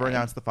 She never Okay.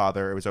 announced the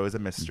father. It was always a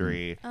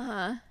mystery.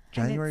 Uh-huh.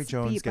 January it's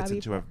Jones Beat gets Bobby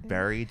into a Flay.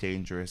 very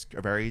dangerous,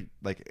 a very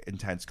like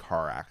intense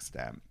car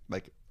accident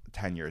like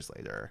 10 years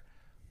later.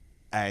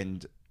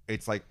 And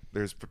it's like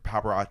there's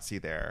paparazzi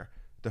there.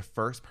 The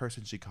first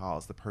person she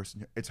calls,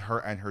 it's her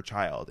and her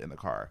child in the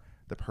car.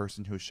 The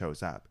person who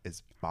shows up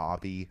is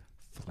Bobby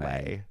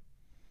Flay.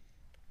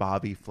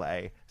 Bobby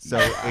Flay. So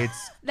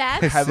it's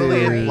That's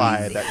heavily crazy.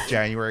 implied that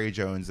January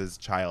Jones's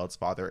child's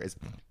father is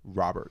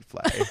Robert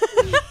Flay.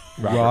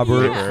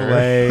 Robert Flavor.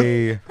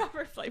 Flay.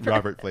 Robert Flavor.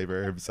 Robert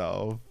Flavor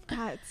himself.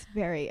 That's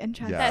very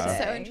interesting. Yeah.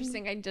 That's so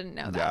interesting. I didn't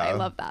know that. Yeah. I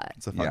love that.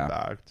 It's a fun Yeah.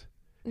 fact.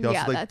 He also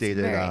Yeah, like that's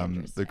dated very the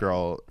interesting.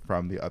 girl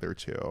from the other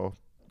two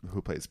who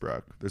plays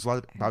Brooke. There's a lot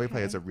of Bobby Flay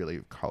Okay. has a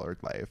really colored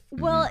life.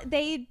 Well,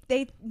 they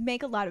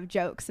make a lot of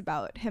jokes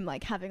about him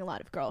like having a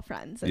lot of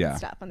girlfriends and Yeah.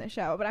 stuff on the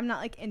show, but I'm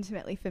not like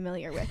intimately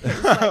familiar with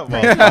his like, Well,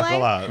 personal buckle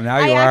life. up. Now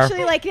I you are.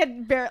 actually like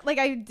had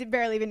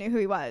barely even knew who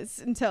he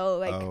was until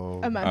like Oh.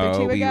 a month Oh, or two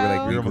we were, ago.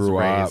 like, We were grew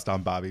almost up. raised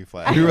on Bobby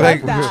Flay. I We were love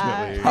like, that.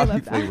 unfortunately. I Bobby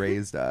love Flay that.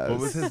 raised us. What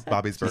was his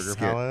Bobby's Burger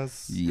scared.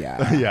 Palace?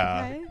 Yeah.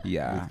 Yeah. Okay.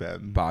 Yeah. We've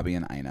been. Bobby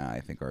and Ina, I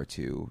think, are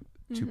two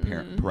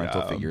Mm-hmm.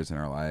 parental Yeah. figures in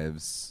our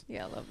lives.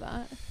 Yeah, I love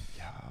that.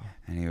 Yeah.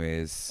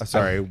 Anyways,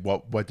 Sorry,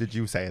 what did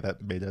you say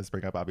that made us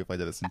bring up Bobby Flay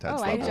to this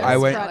intense level? I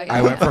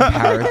went from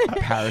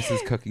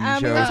Paris's cooking show.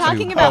 We were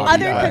talking to about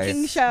Bobby other Flay.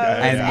 cooking shows,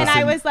 And I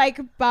listen- was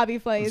like, Bobby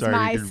Flay is Sorry,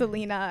 my we can-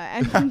 Selena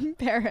and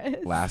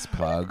Paris. Last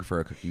plug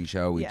for a cooking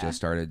show. We Yeah. just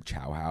started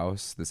Chow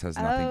House. This has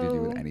nothing to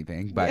do with Oh.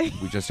 anything, but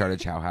we just started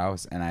Chow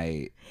House,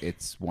 and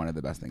it's one of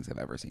the best things I've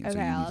ever seen. So Okay,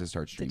 you I'll need to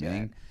start have to do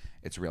streaming. it.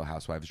 It's Real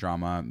Housewives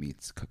drama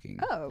meets cooking.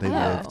 Oh, They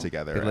wow. live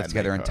together. They live and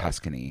together in cook.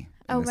 Tuscany.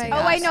 Oh in the my same Oh,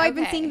 gosh. I house. know. I've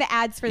been Okay. seeing the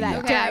ads for that. Yeah.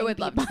 Okay, I during would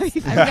the love Bobby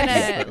to. Flay. I'm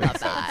gonna love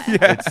that.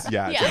 It's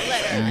Yeah,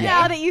 literally.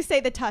 Now that you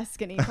say the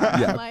Tuscany part,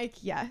 Yeah. I'm like,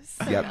 yes.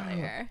 Yep.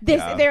 Familiar. This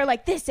Yeah. they're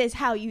like, this is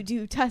how you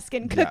do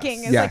Tuscan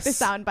cooking. Is like the Yes.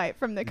 soundbite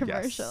from the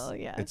commercial.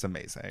 Yes. Yeah. It's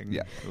amazing.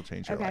 Yeah. It'll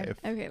change your Okay. life.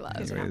 Okay, love.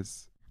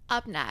 Anyways,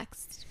 Up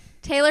next,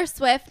 Taylor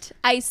Swift,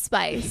 Ice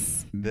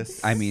Spice. best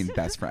friends.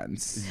 Best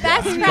friends.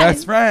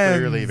 Best friends.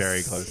 Clearly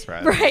very close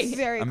friends. Right.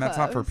 Very And that's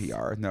not for close.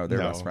 PR. No, they're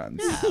No. best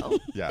friends. No.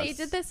 Yes. They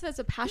did this as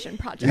a passion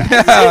project.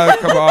 Yeah,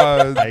 come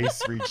on.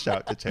 Ice reached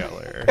out to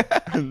Taylor.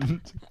 And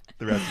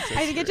the rest is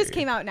I think it just history.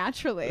 came out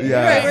naturally.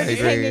 Yeah, Right, we're I just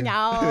agree. hanging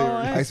out.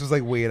 Ice was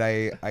like, wait,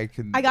 I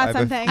can. I got have a-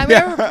 something. I'm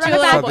gonna Yeah. do a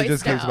little Something voice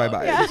just came to my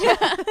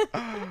note.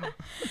 mind.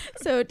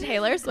 So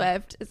Taylor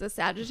Swift is a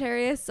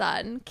Sagittarius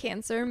sun,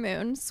 Cancer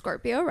moon,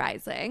 Scorpio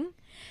rising.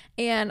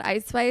 And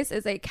Ice Spice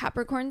is a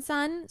Capricorn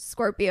sun,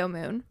 Scorpio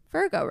moon,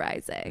 Virgo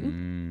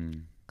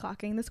rising.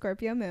 Clocking the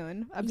Scorpio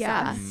moon.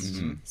 Yeah. Obsessed.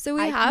 Mhm. So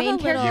we I- have main a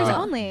little... characters You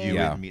only. You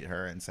Yeah. would meet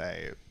her and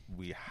say,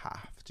 we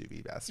have to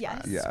be best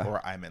Yes. friends. Yeah.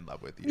 Or I'm in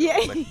love with you. Yeah.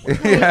 Like,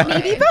 Yeah.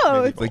 Maybe Maybe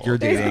both. Like you're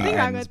There's dating nothing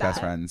wrong and with best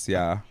that. friends.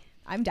 Yeah.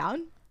 I'm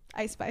down.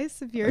 Ice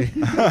Spice, if you're,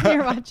 if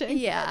you're watching.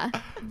 Yeah.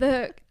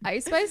 The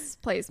Ice Spice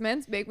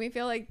placements make me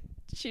feel like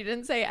she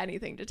didn't say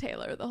anything to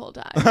Taylor the whole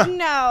time.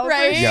 No,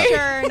 Right? for Yeah.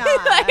 sure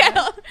not.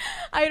 Like,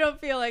 I don't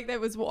feel like that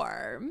was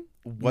warm.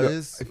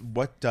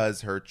 What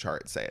does her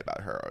chart say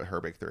about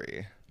her big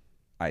three?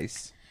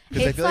 Ice.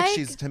 Because I It's feel like like-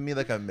 she's to me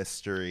like a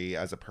mystery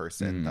as a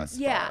person thus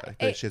Yeah, far. I feel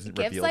like it she hasn't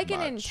gives revealed like an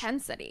much.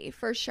 intensity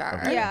for sure.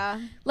 Okay. Yeah.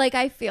 Like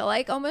I feel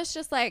like almost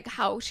just like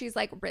how she's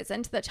like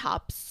risen to the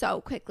top so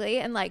quickly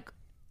and like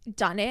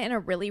done it in a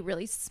really,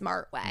 really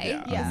smart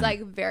way. Yeah. It's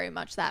like very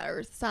much that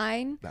earth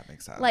sign. That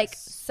makes sense. Like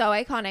so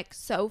iconic,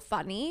 so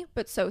funny,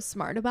 but so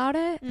smart about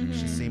it.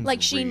 she seems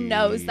Like, she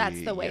knows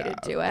that's the way to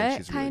do like it,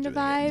 she's kind of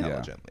doing it vibe.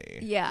 intelligently.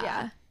 Yeah.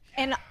 Yeah.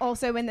 And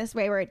also in this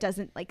way where it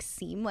doesn't like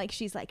seem like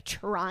she's like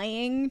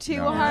trying too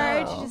No.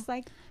 hard. No. She's just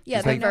like, Yeah,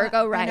 It's the like- Virgo I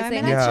know I'm rising,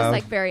 in it's it. just Yeah.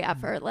 like very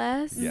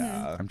effortless.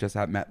 Yeah. I'm just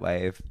at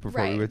MetLife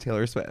before we Right. were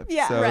Taylor Swift.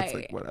 Yeah. So Right. it's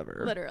like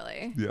whatever.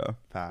 Literally. Yeah.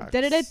 Facts.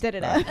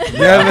 da-da-da-da-da.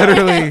 Yeah,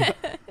 literally.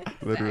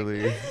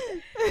 Literally.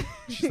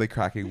 She's like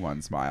cracking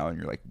one smile and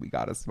you're like, we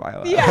gotta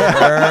smile at Yeah.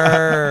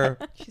 her.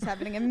 She's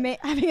having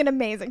an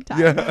amazing time.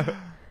 Yeah.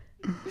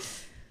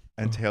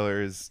 And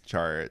Taylor's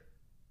chart,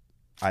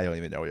 I don't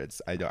even know what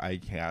it's. I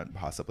can't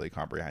possibly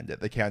comprehend it.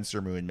 The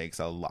Cancer Moon makes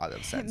a lot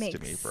of sense to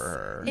me makes- for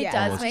her. It Yeah.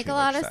 does Almost make too a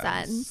lot much of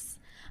sense.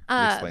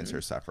 It explains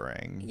her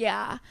suffering.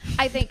 Yeah,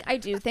 I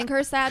do think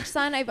her Sag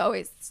Sun. I've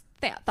always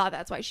thought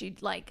that's why she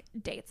like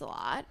dates a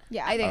lot.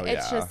 Yeah. I think Oh,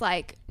 it's yeah. just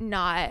like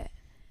not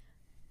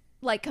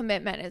like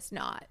commitment is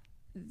not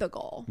the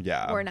goal.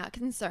 Yeah. we're not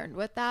concerned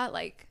with that.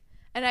 Like,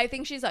 and I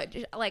think she's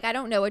like I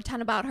don't know a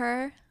ton about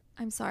her.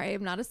 I'm sorry,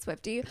 I'm not a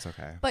Swiftie. It's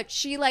okay. But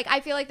she like I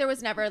feel like there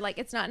was never like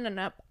it's not in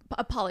an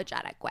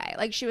apologetic way.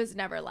 Like she was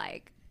never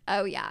like,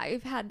 oh yeah,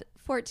 I've had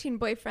 14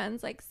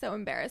 boyfriends, like so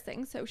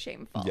embarrassing, so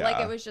shameful. Like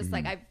Yeah. it was just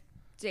like I've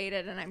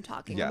dated and I'm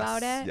talking Yes, about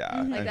it. yeah.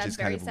 Like And that's she's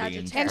very kind of leaned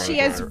And Sagittarius. she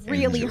is further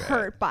really into it.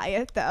 hurt by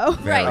it though.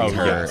 Right, Very totally.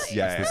 hurt.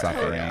 Yeah, It's the yeah,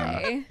 suffering.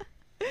 Totally.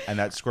 And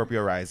that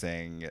Scorpio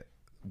rising,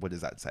 what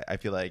does that say? I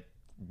feel like,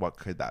 what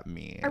could that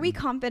mean? Are we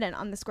confident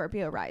on the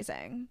Scorpio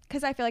rising?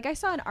 Because I feel like I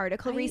saw an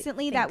article I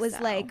recently think that was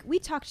so. like, we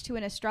talked to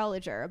an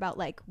astrologer about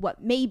like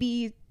what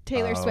maybe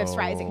Taylor Swift's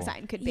rising Oh.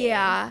 sign could be.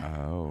 Yeah.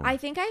 Oh. I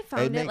think I It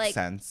found it, makes like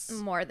sense.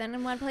 more than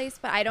in one place,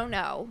 but I don't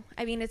know.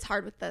 I mean, it's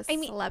hard with the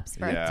celebs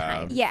birth Yeah.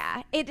 time.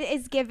 Yeah, it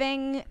is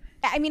giving.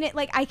 I mean, it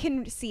like I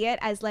can see it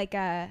as like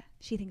a.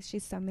 She thinks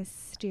she's so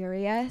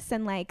mysterious,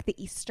 and like the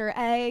Easter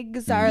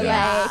eggs are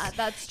Yeah, like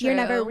that's you're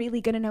never true.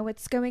 really gonna know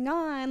what's going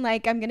on.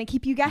 Like I'm gonna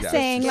keep you Yeah,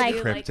 guessing. it's like Give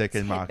you, like, cryptic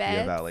and tidbits.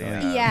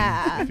 Machiavellian,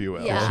 Yeah. if you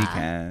will. Yeah. She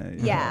can.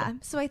 yeah.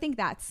 So I think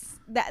that's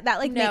that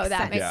like No, makes that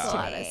sense makes Yeah. a to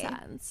lot of me.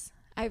 sense.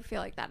 I feel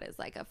like that is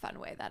like a fun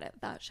way that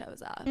that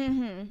shows up.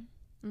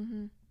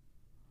 Mm-hmm.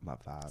 Love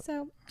that.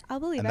 So I'll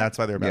believe And it. that's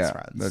why they're best Yeah,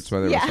 friends. that's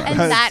why they're Yeah. best And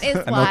friends. that is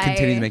And why they'll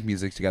continue to make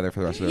music together for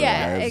the rest of their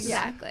Yeah, lives.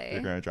 exactly.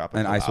 They're gonna drop.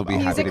 And a Ice will be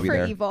collab happy Music to be for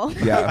there. evil.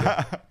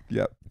 Yeah.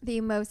 Yep.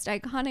 The most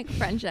iconic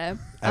friendship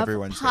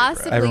Everyone's of favorite.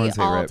 possibly Everyone's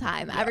all favorite.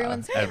 time. Yeah.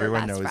 Everyone's favorite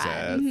Everyone best knows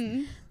friend.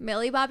 it.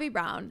 Millie Bobby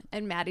Brown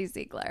and Maddie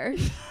Ziegler.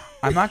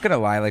 I'm not gonna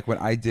lie. Like when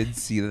I did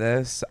see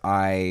this,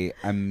 I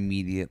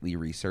immediately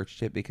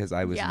researched it because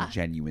I was Yeah. in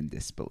genuine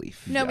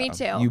disbelief. No, me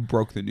too. You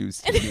broke the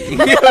news to me.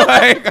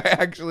 Like I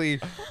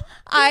actually.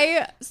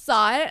 I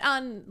saw it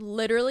on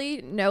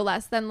literally no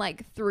less than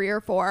like 3 or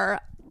 4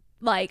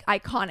 like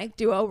iconic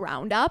duo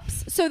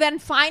roundups. So then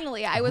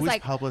finally I was Who's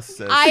like,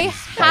 publicist I is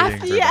have fighting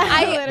to, for that?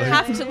 I literally.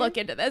 have to look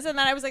into this. And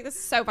then I was like, this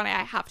is so funny.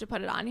 I have to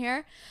put it on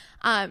here.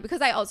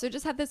 Because I also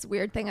just had this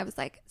weird thing. I was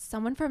like,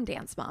 someone from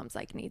Dance Moms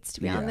like needs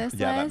to be on this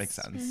Yeah, list.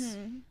 that makes sense.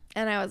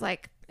 And I was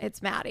like,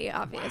 it's Maddie,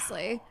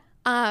 obviously.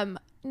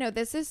 No,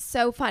 this is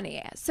so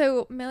funny.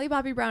 So Millie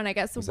Bobby Brown, I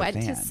guess, Was a went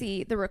to fan.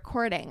 see the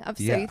recording of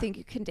So Yeah. You Think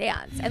You Can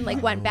Dance and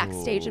like went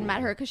backstage and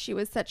met her because she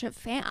was such a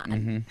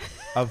fan.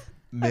 Of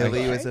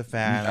Millie was a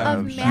fan Of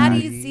of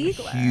Maddie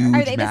Ziegler. Huge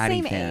Are they the Maddie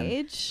same fan.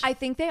 age? I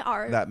think they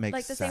are That makes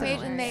like the same age,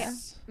 and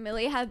sense.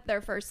 Millie had their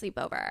first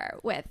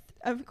sleepover with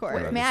Of Read course.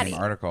 about the Maddie. same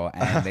article,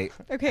 and they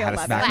Okay, had I to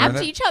love smack it. her in Slapped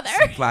the- each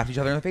other. slapped each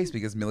other in the face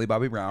because Millie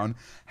Bobby Brown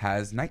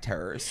has night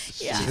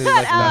terrors. Yeah. So they're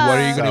like, what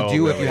are you gonna So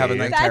do if you have a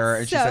Millie. night terror?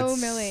 And That's she so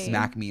said, Millie.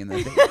 smack me in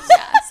the face.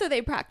 Yeah, so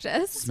they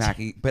practiced.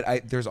 Smacking,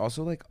 but there's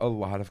also like a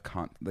lot of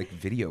like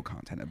video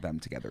content of them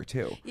together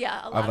too.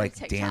 Yeah, a lot Of like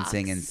TikToks.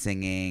 dancing and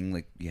singing,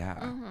 like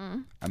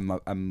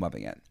I'm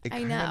loving it. It I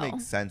kind of know.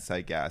 makes sense,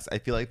 I guess. I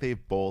feel like they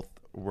both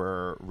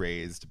were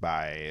raised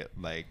by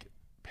like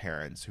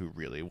parents who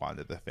really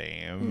wanted the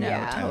fame. No,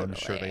 Yeah. And totally. I'm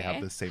sure they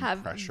have the same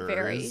pressures.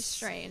 Very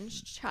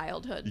strange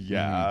childhood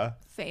Yeah.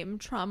 fame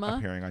trauma.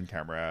 Appearing on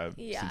camera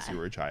Yeah. since you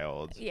were a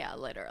child. Yeah,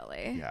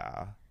 literally.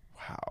 Yeah.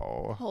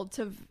 Wow. Held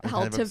to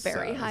kind of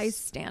very high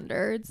obsessed.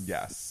 standards.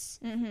 Yes.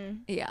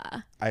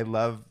 Yeah. I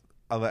love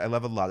a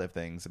lot of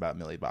things about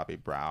Millie Bobby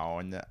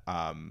Brown.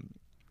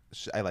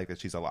 I like that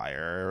she's a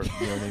liar.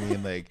 You know what I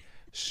mean? Like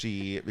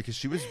because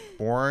she was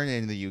born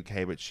in the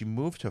UK, but she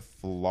moved to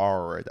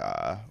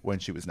Florida when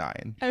she was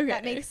 9. Okay.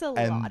 That makes a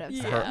And lot of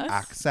sense. her Yes.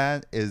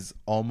 accent is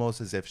almost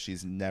as if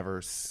she's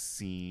never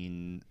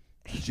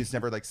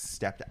like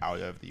stepped out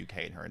of the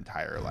UK in her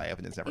entire life,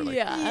 and it's never like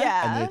Yeah.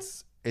 Yeah. and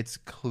it's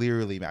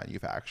clearly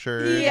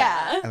manufactured.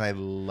 Yeah. And I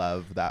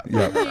love that.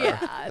 Yeah. about her.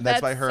 Yeah, And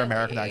that's why that's her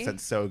American silly.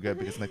 accent's so good,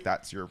 because like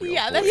that's your real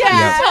Yeah, voice. that's Yeah.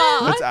 how you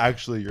talk. That's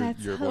actually your That's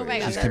your Oh voice. my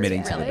god, She's that's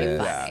committing to really the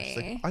bit. Yeah. She's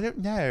funny. like, I don't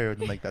know.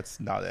 And like that's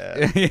not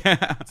it.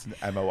 Yeah. It's an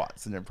Emma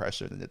Watson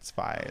impression, and it's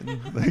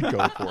fine. Like,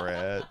 go for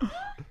it.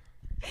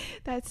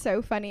 That's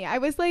so funny. I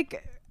was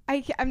like,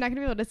 I'm not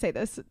gonna be able to say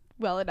this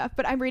well enough,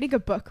 but I'm reading a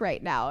book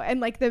right now, and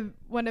like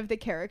one of the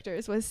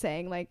characters was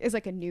saying like is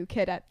like a new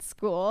kid at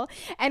school,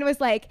 and was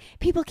like,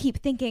 people keep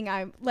thinking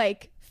I'm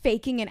like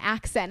faking an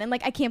accent, and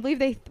like I can't believe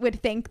they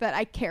would think that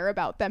I care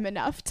about them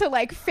enough to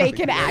like fake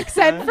an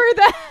accent for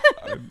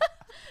them.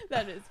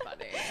 That is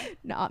funny.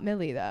 Not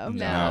Millie though.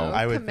 No.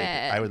 I would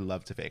commit. I would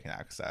love to fake an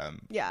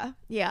accent. Yeah.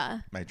 Yeah.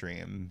 My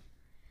dream.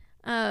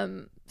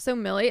 So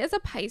Millie is a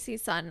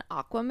Pisces sun,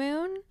 Aqua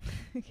moon,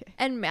 Okay.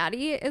 and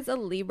Maddie is a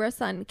Libra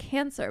sun,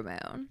 Cancer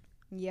moon.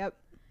 Yep.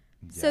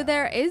 So Yeah.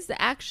 there is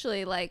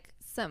actually like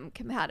some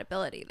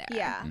compatibility there.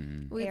 Yeah.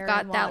 We've Air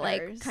got and that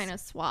like waters. kind of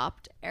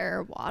swapped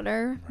air,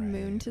 water,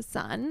 moon to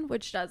sun,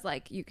 which does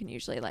like you can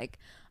usually like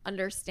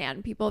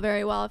understand people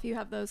very well if you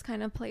have those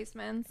kind of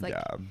placements. Like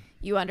Yeah.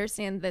 you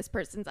understand this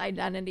person's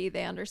identity,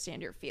 they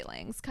understand your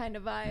feelings kind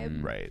of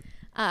vibe. Right.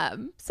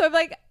 So I'm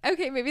like,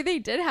 okay, maybe they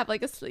did have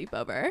like a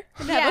sleepover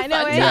and Yeah, have a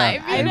no, fun it-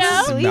 time, I you would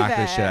know? believe Smack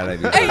the it. shit out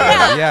of you.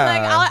 Yeah,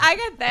 like I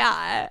get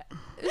that.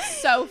 It's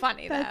so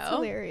funny That's though.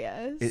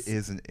 hilarious. It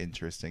is an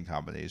interesting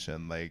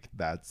combination. Like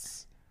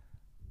that's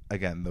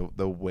again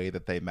the way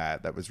that they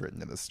met, that was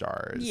written in the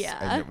stars. Yeah.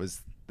 And it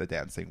was the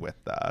dancing with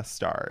the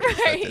stars.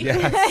 Right.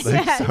 Yes.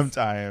 Like Yes.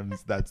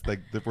 sometimes that's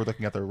like we're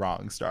looking at the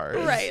wrong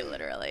stars. Right,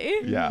 literally.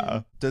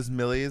 Yeah. Does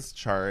Millie's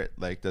chart,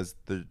 like,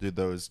 do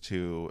those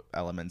two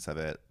elements of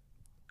it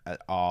at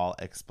all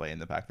explain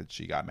the fact that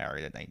she got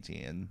married at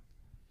 19?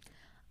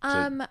 A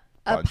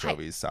Bon pi-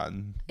 Jovi's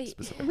son,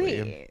 specifically.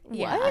 Wait,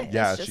 Yeah, what? this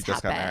Yeah, she just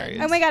got happened.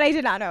 married. Oh my god, I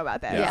did not know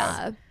about that.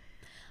 Yeah.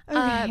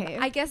 Okay.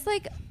 I guess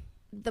like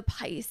the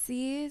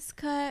Pisces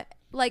cut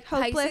like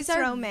Hopeless Pisces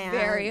are romance.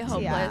 very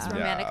hopeless, Yeah.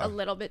 romantic, Yeah. a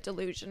little bit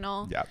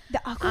delusional. Yeah. The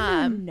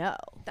Aquamoon, Um, no.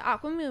 The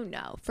Aquamoon,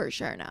 no, for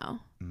sure, no.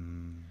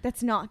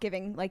 That's not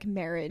giving like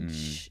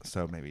marriage.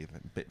 So maybe,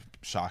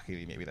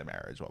 shockingly, maybe the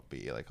marriage won't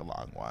be like a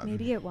long one.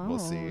 Maybe it We'll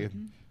see.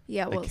 won't.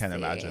 Yeah, we'll I can't see.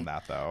 imagine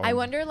that though. I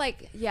wonder,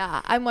 like,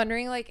 yeah, I'm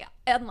wondering, like,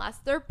 unless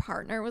their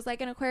partner was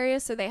like an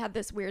Aquarius, so they had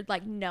this weird,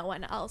 like, no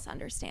one else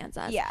understands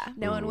us. Yeah.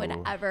 No one would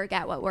ever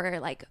get what we're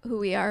like, who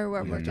we are,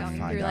 where We we're have to going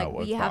find through. out Like,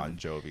 what we have Bon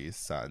Jovi's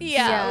son.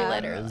 Yeah, Yeah.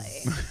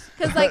 literally.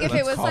 Because like if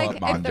it Let's was call like it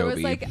Bon if there was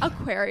Jovi. like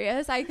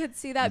Aquarius, I could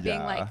see that being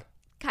Yeah. like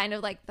kind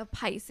of like the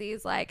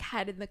Pisces like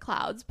head in the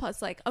clouds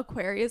plus like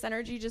Aquarius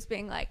energy just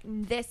being like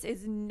this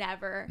is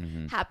never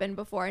happened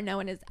before. No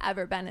one has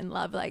ever been in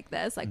love like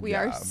this. Like we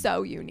are Yeah.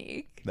 so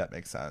unique. That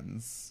makes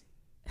sense.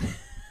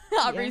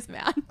 Aubrey's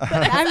mad.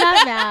 I'm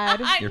not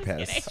mad. I'm You're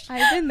just pissed.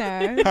 kidding. I've been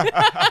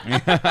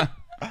there.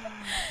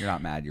 You're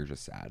not mad. You're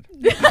just sad.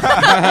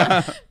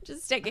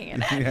 Just sticking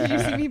it. Did you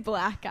see me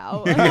black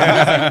out?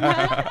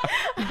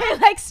 I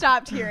like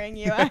stopped hearing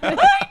you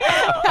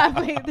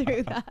halfway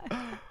through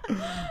that.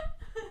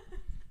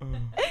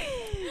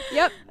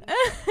 Yep.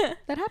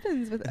 That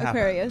happens with It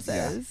happens,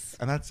 Aquariuses.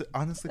 And that's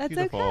honestly That's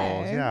beautiful.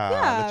 okay. Yeah,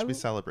 Yeah. that should be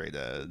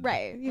celebrated.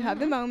 Right. You have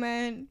the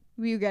moment,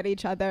 you get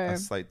each other. A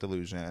slight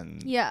delusion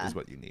Yeah. is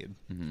what you need.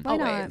 Why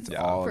not? Always. It's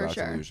Yeah, all for about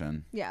sure.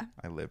 delusion. Yeah.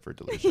 I live for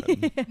delusion.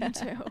 Me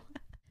too.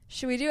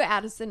 Should we do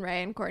Addison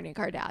Rae and Kourtney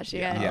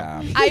Kardashian?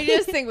 Yeah. I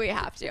just think we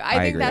have to. I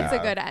think agree. that's a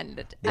Yeah. good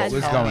end. What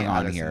was Tell going me on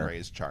Addison here?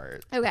 Rae's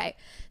chart. Okay.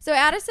 So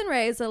Addison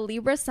Rae is a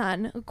Libra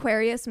sun,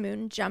 Aquarius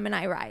moon,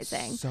 Gemini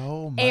rising.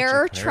 So much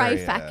Air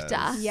Aquarius.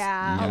 trifecta.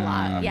 Yeah. A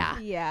lot. Yeah.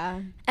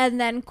 Yeah. And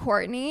then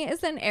Kourtney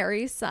is an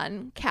Aries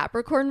sun,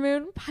 Capricorn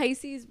moon,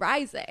 Pisces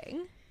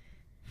rising.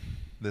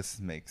 This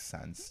makes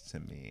sense to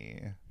me.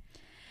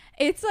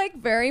 It's like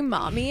very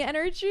mommy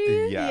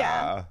energy.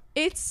 Yeah.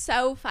 It's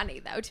so funny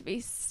though to be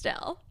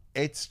still.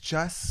 It's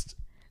just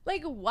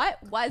Like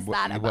what was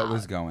that about? What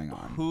was going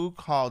on? who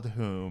called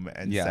whom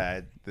and Yeah.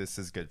 said this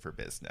is good for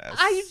business.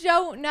 I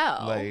don't know.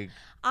 Like,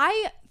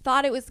 I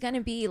thought it was going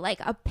to be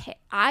like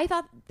I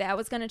thought that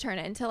was going to turn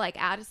into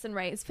like Addison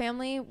Rae's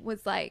family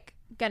was like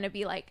going to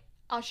be like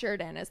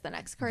ushered in as the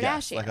next Kardashian.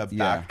 yes, like a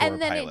Yeah. backdoor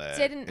And then it pilot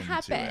didn't into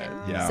happen.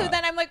 it. Yeah. So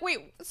then I'm like,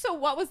 wait, so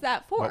what was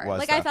that for? What was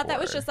like I that thought that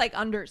was for? just like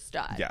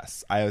understood.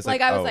 Yes, I was Like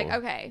like, I was oh. like,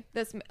 okay,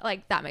 this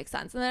like that makes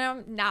sense. And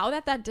then now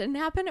that didn't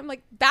happen, I'm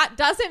like, that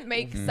doesn't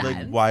make sense.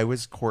 Like, why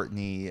was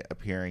Kourtney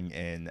appearing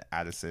in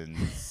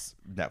Addison's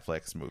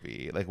Netflix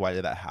movie? Like, why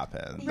did that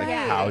happen? Like,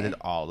 Right. how did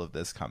all of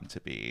this come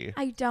to be?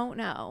 I don't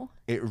know.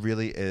 It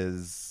really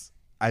is.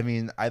 I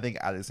mean, I think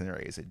Addison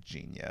Rae is a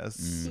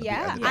genius. Mm. Yeah.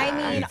 At the I end.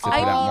 mean, Needs to put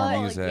out all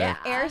more music. yeah.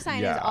 air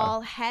sign Yeah. is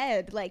all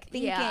head, like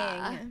thinking.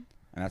 Yeah. And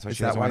that's why Is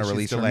she that doesn't why want to she's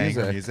release her delaying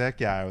her music. music?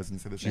 Yeah, I was gonna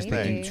say the She's same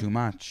Maybe. thinking thing too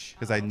much.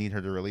 because I need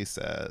her to release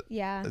it.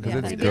 Yeah. Because Yeah,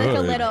 it's maybe Maybe like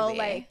a good. little Maybe.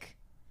 like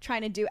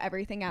trying to do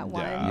everything at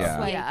once. Yeah.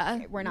 Like yeah,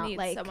 we're not need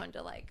like someone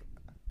to like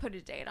put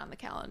a date on the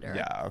calendar.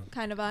 Yeah.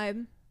 kind of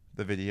vibe.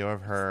 The video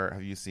of her,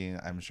 have you seen?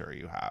 I'm sure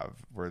you have,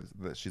 where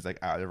she's like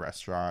at a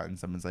restaurant and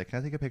someone's like, "Can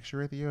I take a picture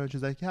with you?" And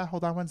she's like, "Yeah,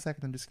 hold on 1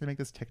 second. I'm just gonna make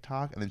this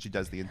TikTok." And then she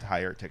does the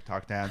entire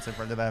TikTok dance in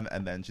front of them,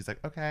 and then she's like,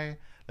 "Okay,"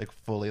 like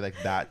fully like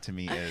that to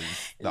me is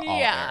the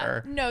all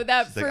air. No,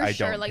 that She's for like, "I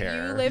sure. don't Like you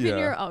care." live in Yeah.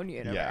 your own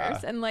universe, Yeah.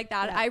 and like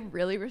that, I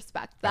really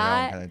respect I know, I'm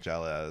that. kind of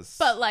jealous,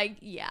 But like,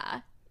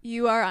 yeah,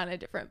 you are on a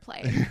different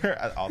plane.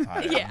 at all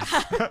times.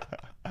 Yeah.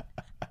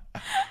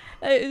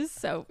 It is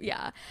so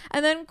yeah.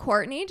 And then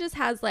Kourtney just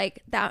has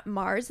like that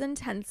Mars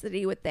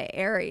intensity with the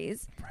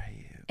Aries,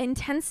 Right.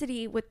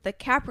 intensity with the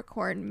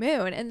Capricorn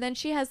moon, and then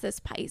she has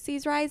this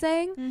Pisces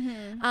rising,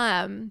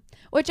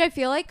 which I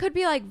feel like could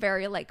be like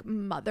very like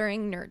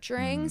mothering,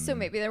 nurturing. So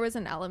maybe there was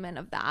an element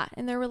of that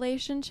in their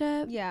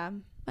relationship. yeah.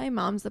 My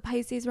mom's the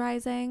Pisces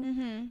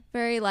rising,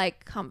 very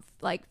like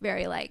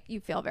very like you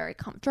feel very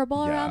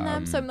comfortable around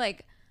them. So I'm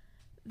like,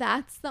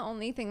 that's the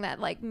only thing that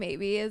like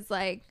maybe is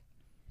like,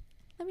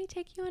 let me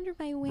take you under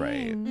my wing.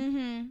 Right.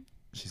 Mm-hmm.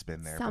 She's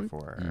been there Some-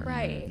 before.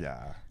 Right.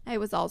 Yeah. I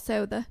was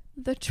also the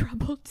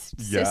troubled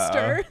Yeah.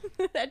 sister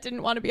that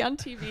didn't want to be on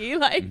TV.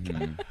 Like,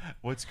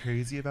 What's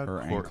crazy about Her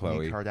and Kourtney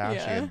Khloe. Kardashian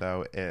Yeah.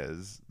 though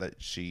is that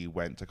she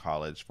went to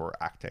college for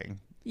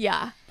acting.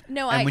 yeah,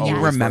 no, And I when yeah.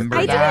 you remember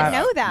I that,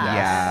 didn't know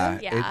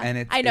that. Yeah, Yeah. and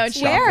it's I know it's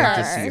she shocking loves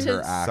to see to-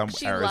 her act. Some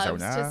She Arizona,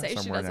 loves to say she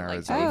somewhere in doesn't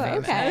like to Arizona. Oh,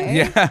 okay.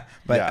 Yeah,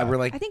 but Yeah. we're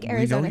like, I think we know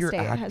Arizona you're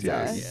State has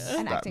acting.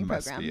 an that acting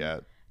must program. be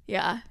it.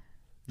 yeah.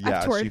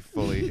 Yeah, toured. she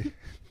fully.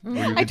 Were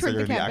you I toured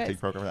the considering the acting campus.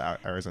 program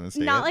at Arizona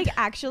State? Not like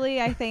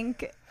actually. I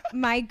think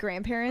my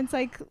grandparents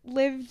like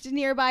lived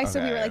nearby, so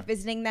we were Okay. like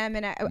visiting them,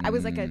 and I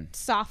was like a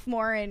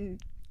sophomore in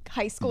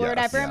high school or Yes.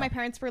 whatever. Yeah. And my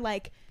parents were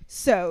like,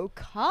 "So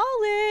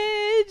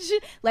college,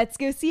 let's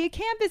go see a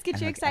campus, get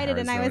And, you like, excited."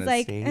 And I was Arizona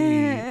like,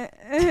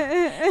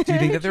 State. Do you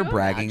think that they're you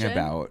bragging imagine?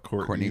 about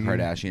Kourtney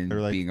Kardashian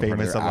They're like being a part of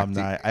famous their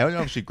alumni. acting? I don't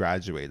know if she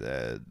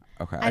graduated.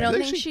 Okay, I don't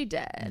think think she- she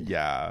did.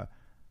 Yeah.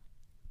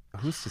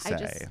 Who's to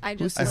say? I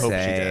Who's just to I hope she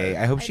say? did.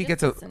 I hope I she just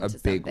gets a listened to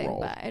big something, role,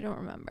 but I don't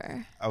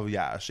remember. Oh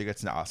yeah, she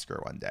gets an Oscar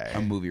one day. a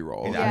movie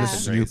role, In the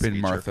Addison Rae's Snoop and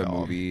feature Martha film.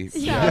 movie.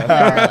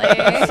 Yeah,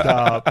 literally.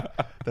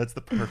 Stop. That's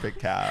the perfect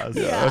cast.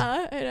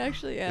 Yeah, it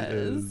actually It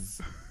is.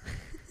 is.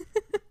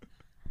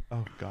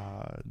 Oh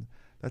God.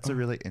 That's a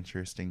really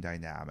interesting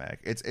dynamic.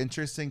 It's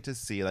interesting to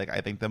see, like, I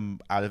think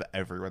out of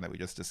everyone that we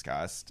just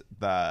discussed,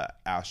 the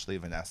Ashley,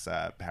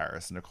 Vanessa,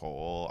 Paris,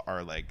 Nicole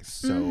are like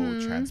so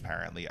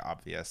transparently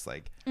obvious,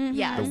 like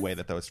Yes. the way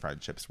that those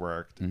friendships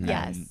worked and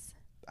Yes.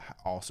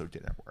 also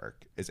didn't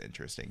work is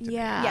interesting to me.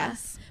 Yeah.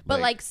 Yes. But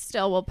Like- like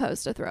still we'll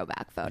post a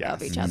throwback photo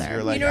of Yes. each other.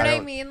 You're like, you know I what I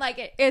don't- mean?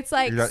 Like it's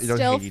like You don't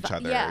still hate each fu-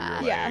 other. Yeah.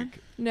 You're Yeah. like,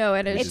 No,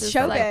 it is It's It's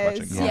just like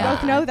showbiz. We Yeah.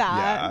 both know that.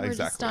 Yeah, we're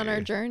just on our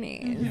exactly.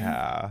 journey.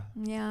 yeah.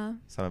 Yeah.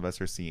 Some of us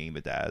are seeing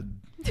the dead.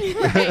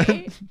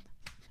 Right.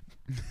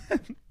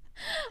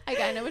 I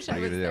kind of wish I What are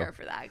you was gonna do? there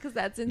for that because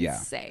that's Yeah.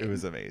 insane. It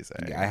was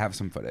amazing. Yeah, I have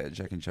some footage.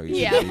 I can show you.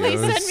 Yeah, some please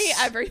videos. send me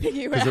everything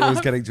you Because have. it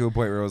was getting to a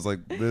point where I was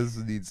like, this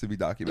needs to be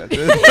documented.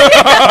 Because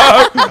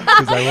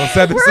I will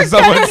send this to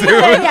someone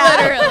soon.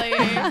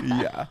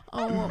 Literally. Yeah.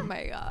 Oh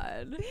my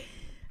god.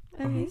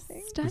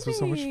 Amazing. This was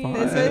so much fun.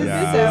 This was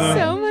Yeah.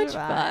 so much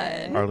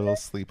fun. Our little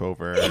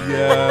sleepover.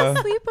 Yeah.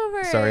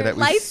 Sleepover. Sorry that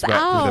we Lights sweat through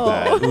the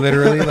out. bed.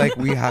 Literally, like,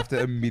 we have to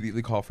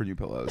immediately call for new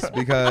pillows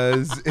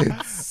because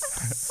it's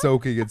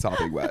soaking and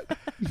sopping wet.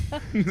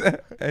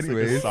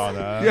 Anyways. It's like a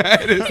sauna.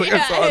 Yeah, it is like a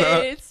Yeah,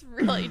 sauna. it's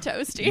really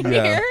toasty in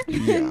Yeah. here.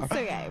 Yeah. It's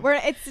okay.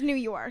 It's New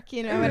York,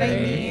 you know what I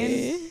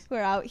mean?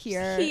 We're out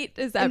here Heat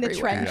is in the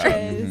everywhere.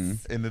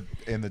 trenches.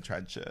 In the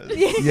trenches.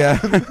 Yeah.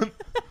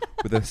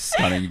 With a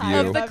stunning High view.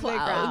 Of the above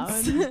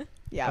clouds. ground.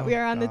 Yeah, Oh, we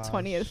are on the gosh.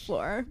 20th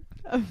floor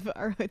of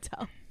our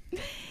hotel.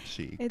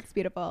 Chic. It's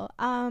beautiful.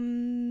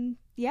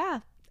 Yeah,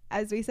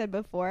 as we said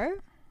before,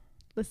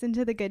 listen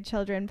to the Good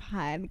Children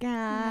podcast.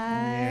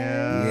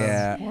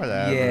 Yeah.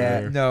 Whatever.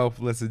 Yeah. No,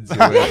 listen to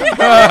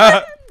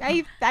it.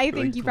 I think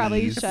Like, you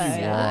probably please. should.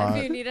 Yeah, What?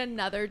 if you need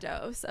another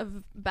dose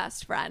of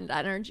best friend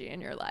energy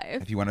in your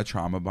life. If you want to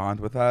trauma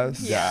bond with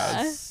us,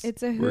 Yeah. Yes.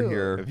 It's a who. we're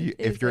here.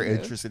 If you're a move.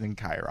 interested in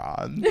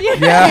Chiron.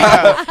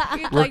 Yeah.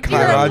 You'd We're like to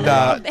Chironed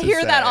up.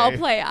 hear that all say.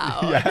 play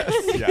out.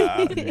 Yes. Yeah.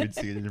 You can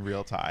see it in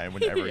real time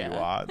whenever Yeah. you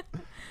want.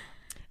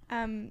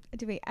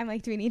 Do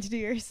we need to do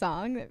your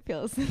song? That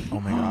feels Oh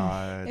my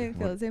god. it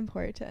feels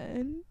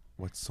important.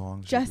 What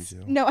song should Just we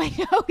do? no, I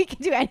know we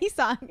can do any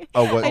song.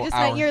 Oh, what? I just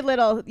our- meant your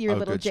little Oh,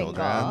 Good jingle.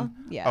 Children?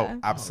 Yeah. Oh,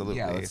 absolutely.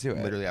 Yeah, let's do it.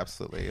 Literally,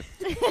 absolutely.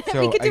 So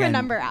we could do a again,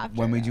 number after.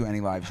 When we do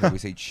any live show, we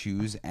say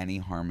choose any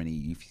harmony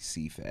you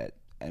see fit,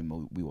 and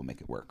we will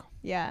make it work.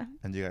 Yeah.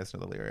 And you guys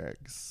know the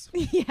lyrics.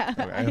 Yeah.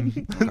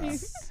 Okay.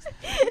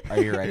 Are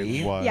you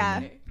ready? 1,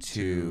 Yeah.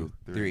 2,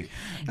 3.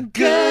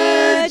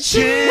 Good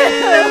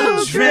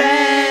children.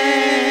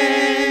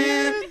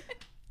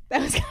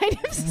 That was kind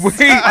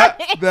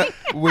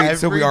of Wait,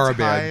 so we are a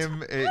band. Every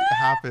time it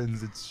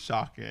happens, it's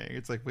shocking.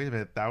 It's like, wait a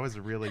minute, that was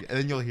really. And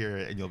then you'll hear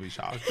it and you'll be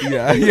shocked.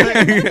 Yeah,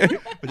 yeah,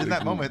 But in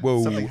that moment,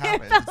 Whoa. something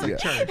happens. It's like Yeah.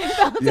 church.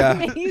 yeah,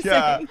 amazing.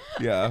 Yeah.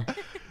 yeah.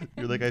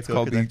 You're like, I It's feel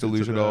called being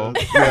connected to delusional.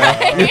 the-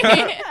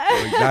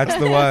 Yeah. Like, that's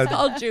the one. It's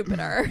called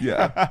Jupiter.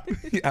 Yeah,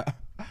 yeah.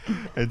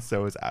 And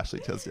so is Ashley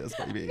Tisdale's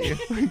baby.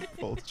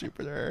 Both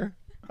Jupiter.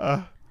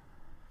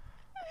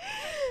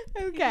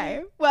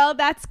 Okay. Well,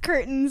 that's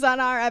curtains on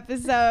our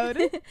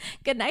episode.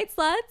 Good night,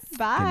 sluts.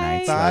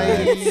 Bye.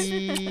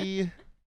 night, Bye.